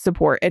be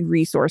support and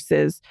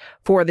resources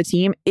for the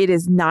team. It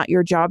is not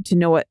your job to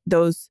know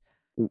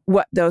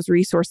what those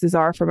resources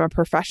are from a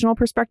professional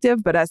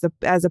perspective, but as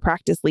a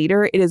practice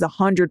leader, it is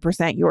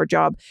 100% your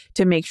job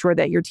to make sure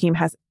that your team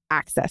has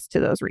access to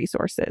those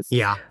resources.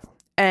 Yeah.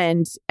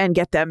 And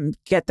get them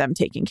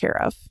taken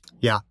care of.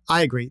 Yeah,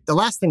 I agree. The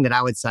last thing that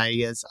I would say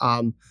is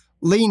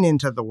lean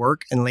into the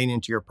work and lean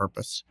into your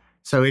purpose.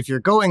 So if you're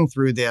going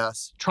through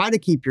this, try to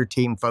keep your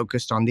team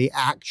focused on the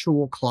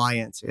actual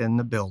clients in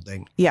the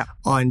building. Yeah.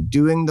 On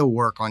doing the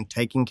work, on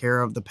taking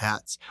care of the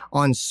pets,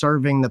 on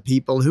serving the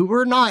people who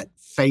are not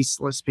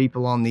faceless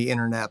people on the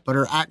internet, but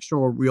are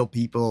actual real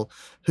people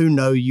who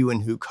know you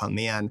and who come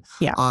in.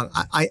 Yeah.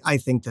 I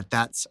think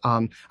that's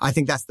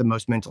the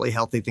most mentally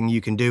healthy thing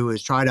you can do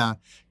is try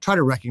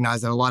to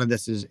recognize that a lot of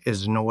this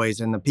is noise,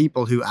 and the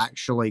people who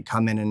actually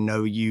come in and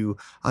know you,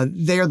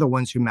 they're the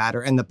ones who matter.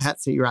 And the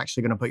pets that you're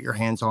actually going to put your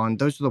hands on,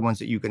 those are the ones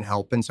that you can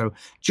help. And so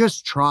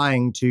just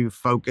trying to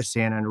focus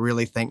in and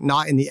really think,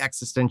 not in the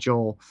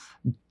existential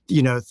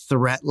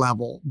threat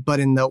level, but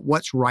in the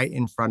what's right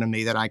in front of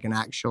me that I can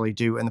actually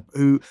do, and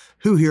who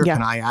here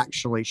can I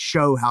actually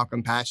show how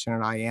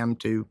compassionate I am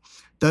to.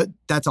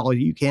 That's all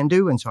you can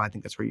do, and so I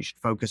think that's where you should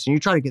focus, and you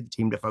try to get the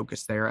team to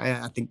focus there.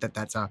 I think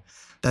that's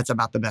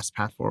about the best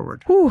path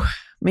forward. Whew,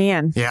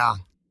 man. Yeah,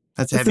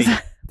 that's heavy.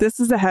 This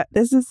is a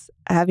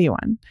heavy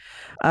one,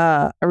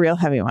 a real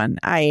heavy one.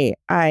 I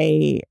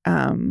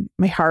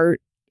my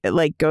heart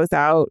goes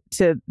out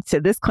to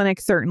this clinic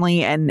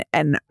certainly, and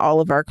all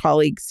of our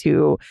colleagues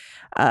who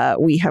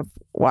we have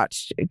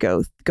watched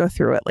go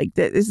through it. Like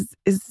this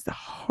is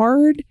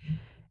hard.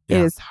 Yeah.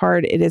 It is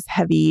hard. It is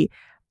heavy.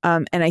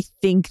 And I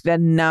think the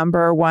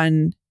number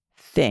one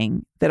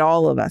thing that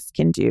all of us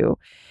can do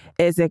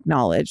is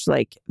acknowledge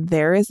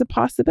there is a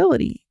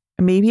possibility,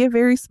 maybe a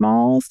very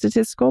small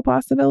statistical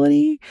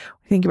possibility.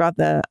 Think about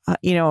the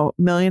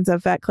millions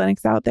of vet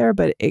clinics out there,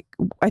 but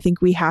I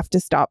think we have to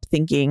stop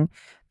thinking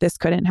this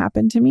couldn't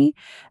happen to me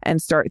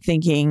and start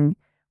thinking,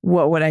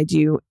 what would I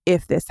do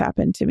if this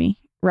happened to me?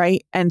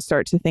 Right. And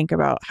start to think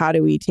about how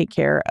do we take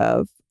care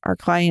of our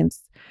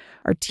clients,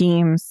 our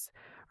teams,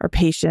 our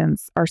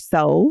patients,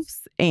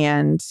 ourselves,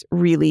 and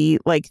really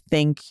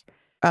think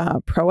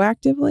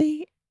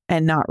proactively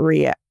and not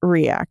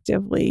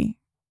reactively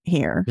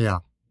here. Yeah.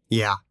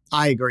 Yeah.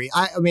 I agree.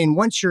 I mean,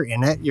 once you're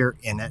in it,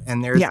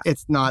 and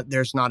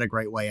there's not a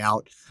great way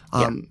out.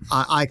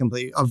 I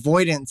completely,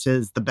 avoidance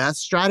is the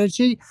best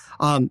strategy.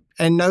 And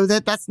know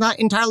that that's not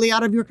entirely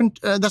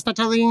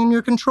in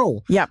your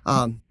control. Yeah.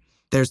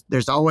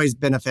 there's always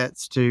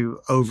benefits to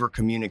over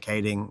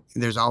communicating.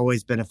 There's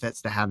always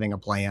benefits to having a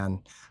plan.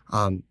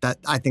 That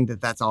I think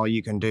that's all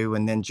you can do.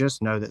 And then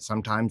just know that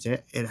sometimes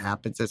it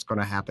happens. It's going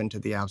to happen to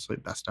the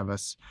absolute best of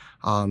us.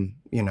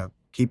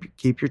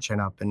 Keep your chin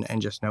up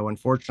and just know,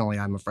 unfortunately,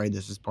 I'm afraid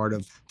this is part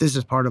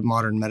of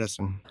modern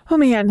medicine. Oh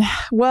man.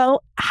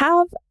 Well,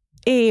 have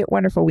a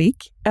wonderful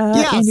week.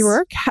 Yes. And your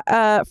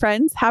work.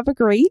 Friends, have a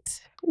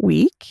great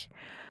week.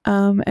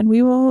 And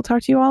we will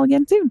talk to you all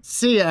again soon.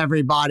 See ya,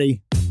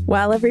 everybody.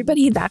 Well,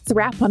 everybody, that's a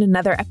wrap on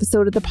another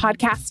episode of the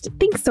podcast.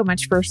 Thanks so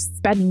much for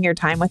spending your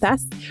time with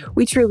us.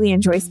 We truly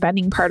enjoy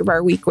spending part of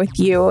our week with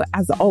you.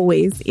 As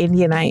always,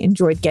 Andy and I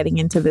enjoyed getting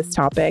into this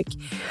topic.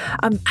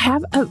 I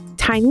have a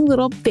tiny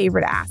little favor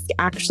to ask,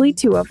 actually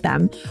 2 of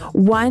them.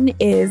 One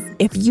is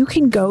if you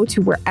can go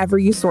to wherever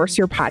you source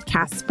your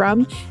podcasts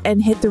from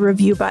and hit the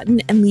review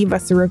button and leave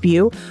us a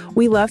review.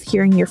 We love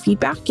hearing your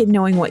feedback and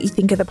knowing what you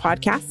think of the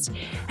podcast.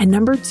 And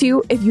number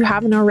 2, if you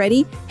haven't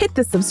already, hit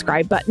the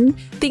subscribe button.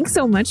 Thanks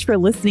so much for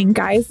listening,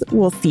 guys.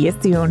 We'll see you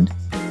soon.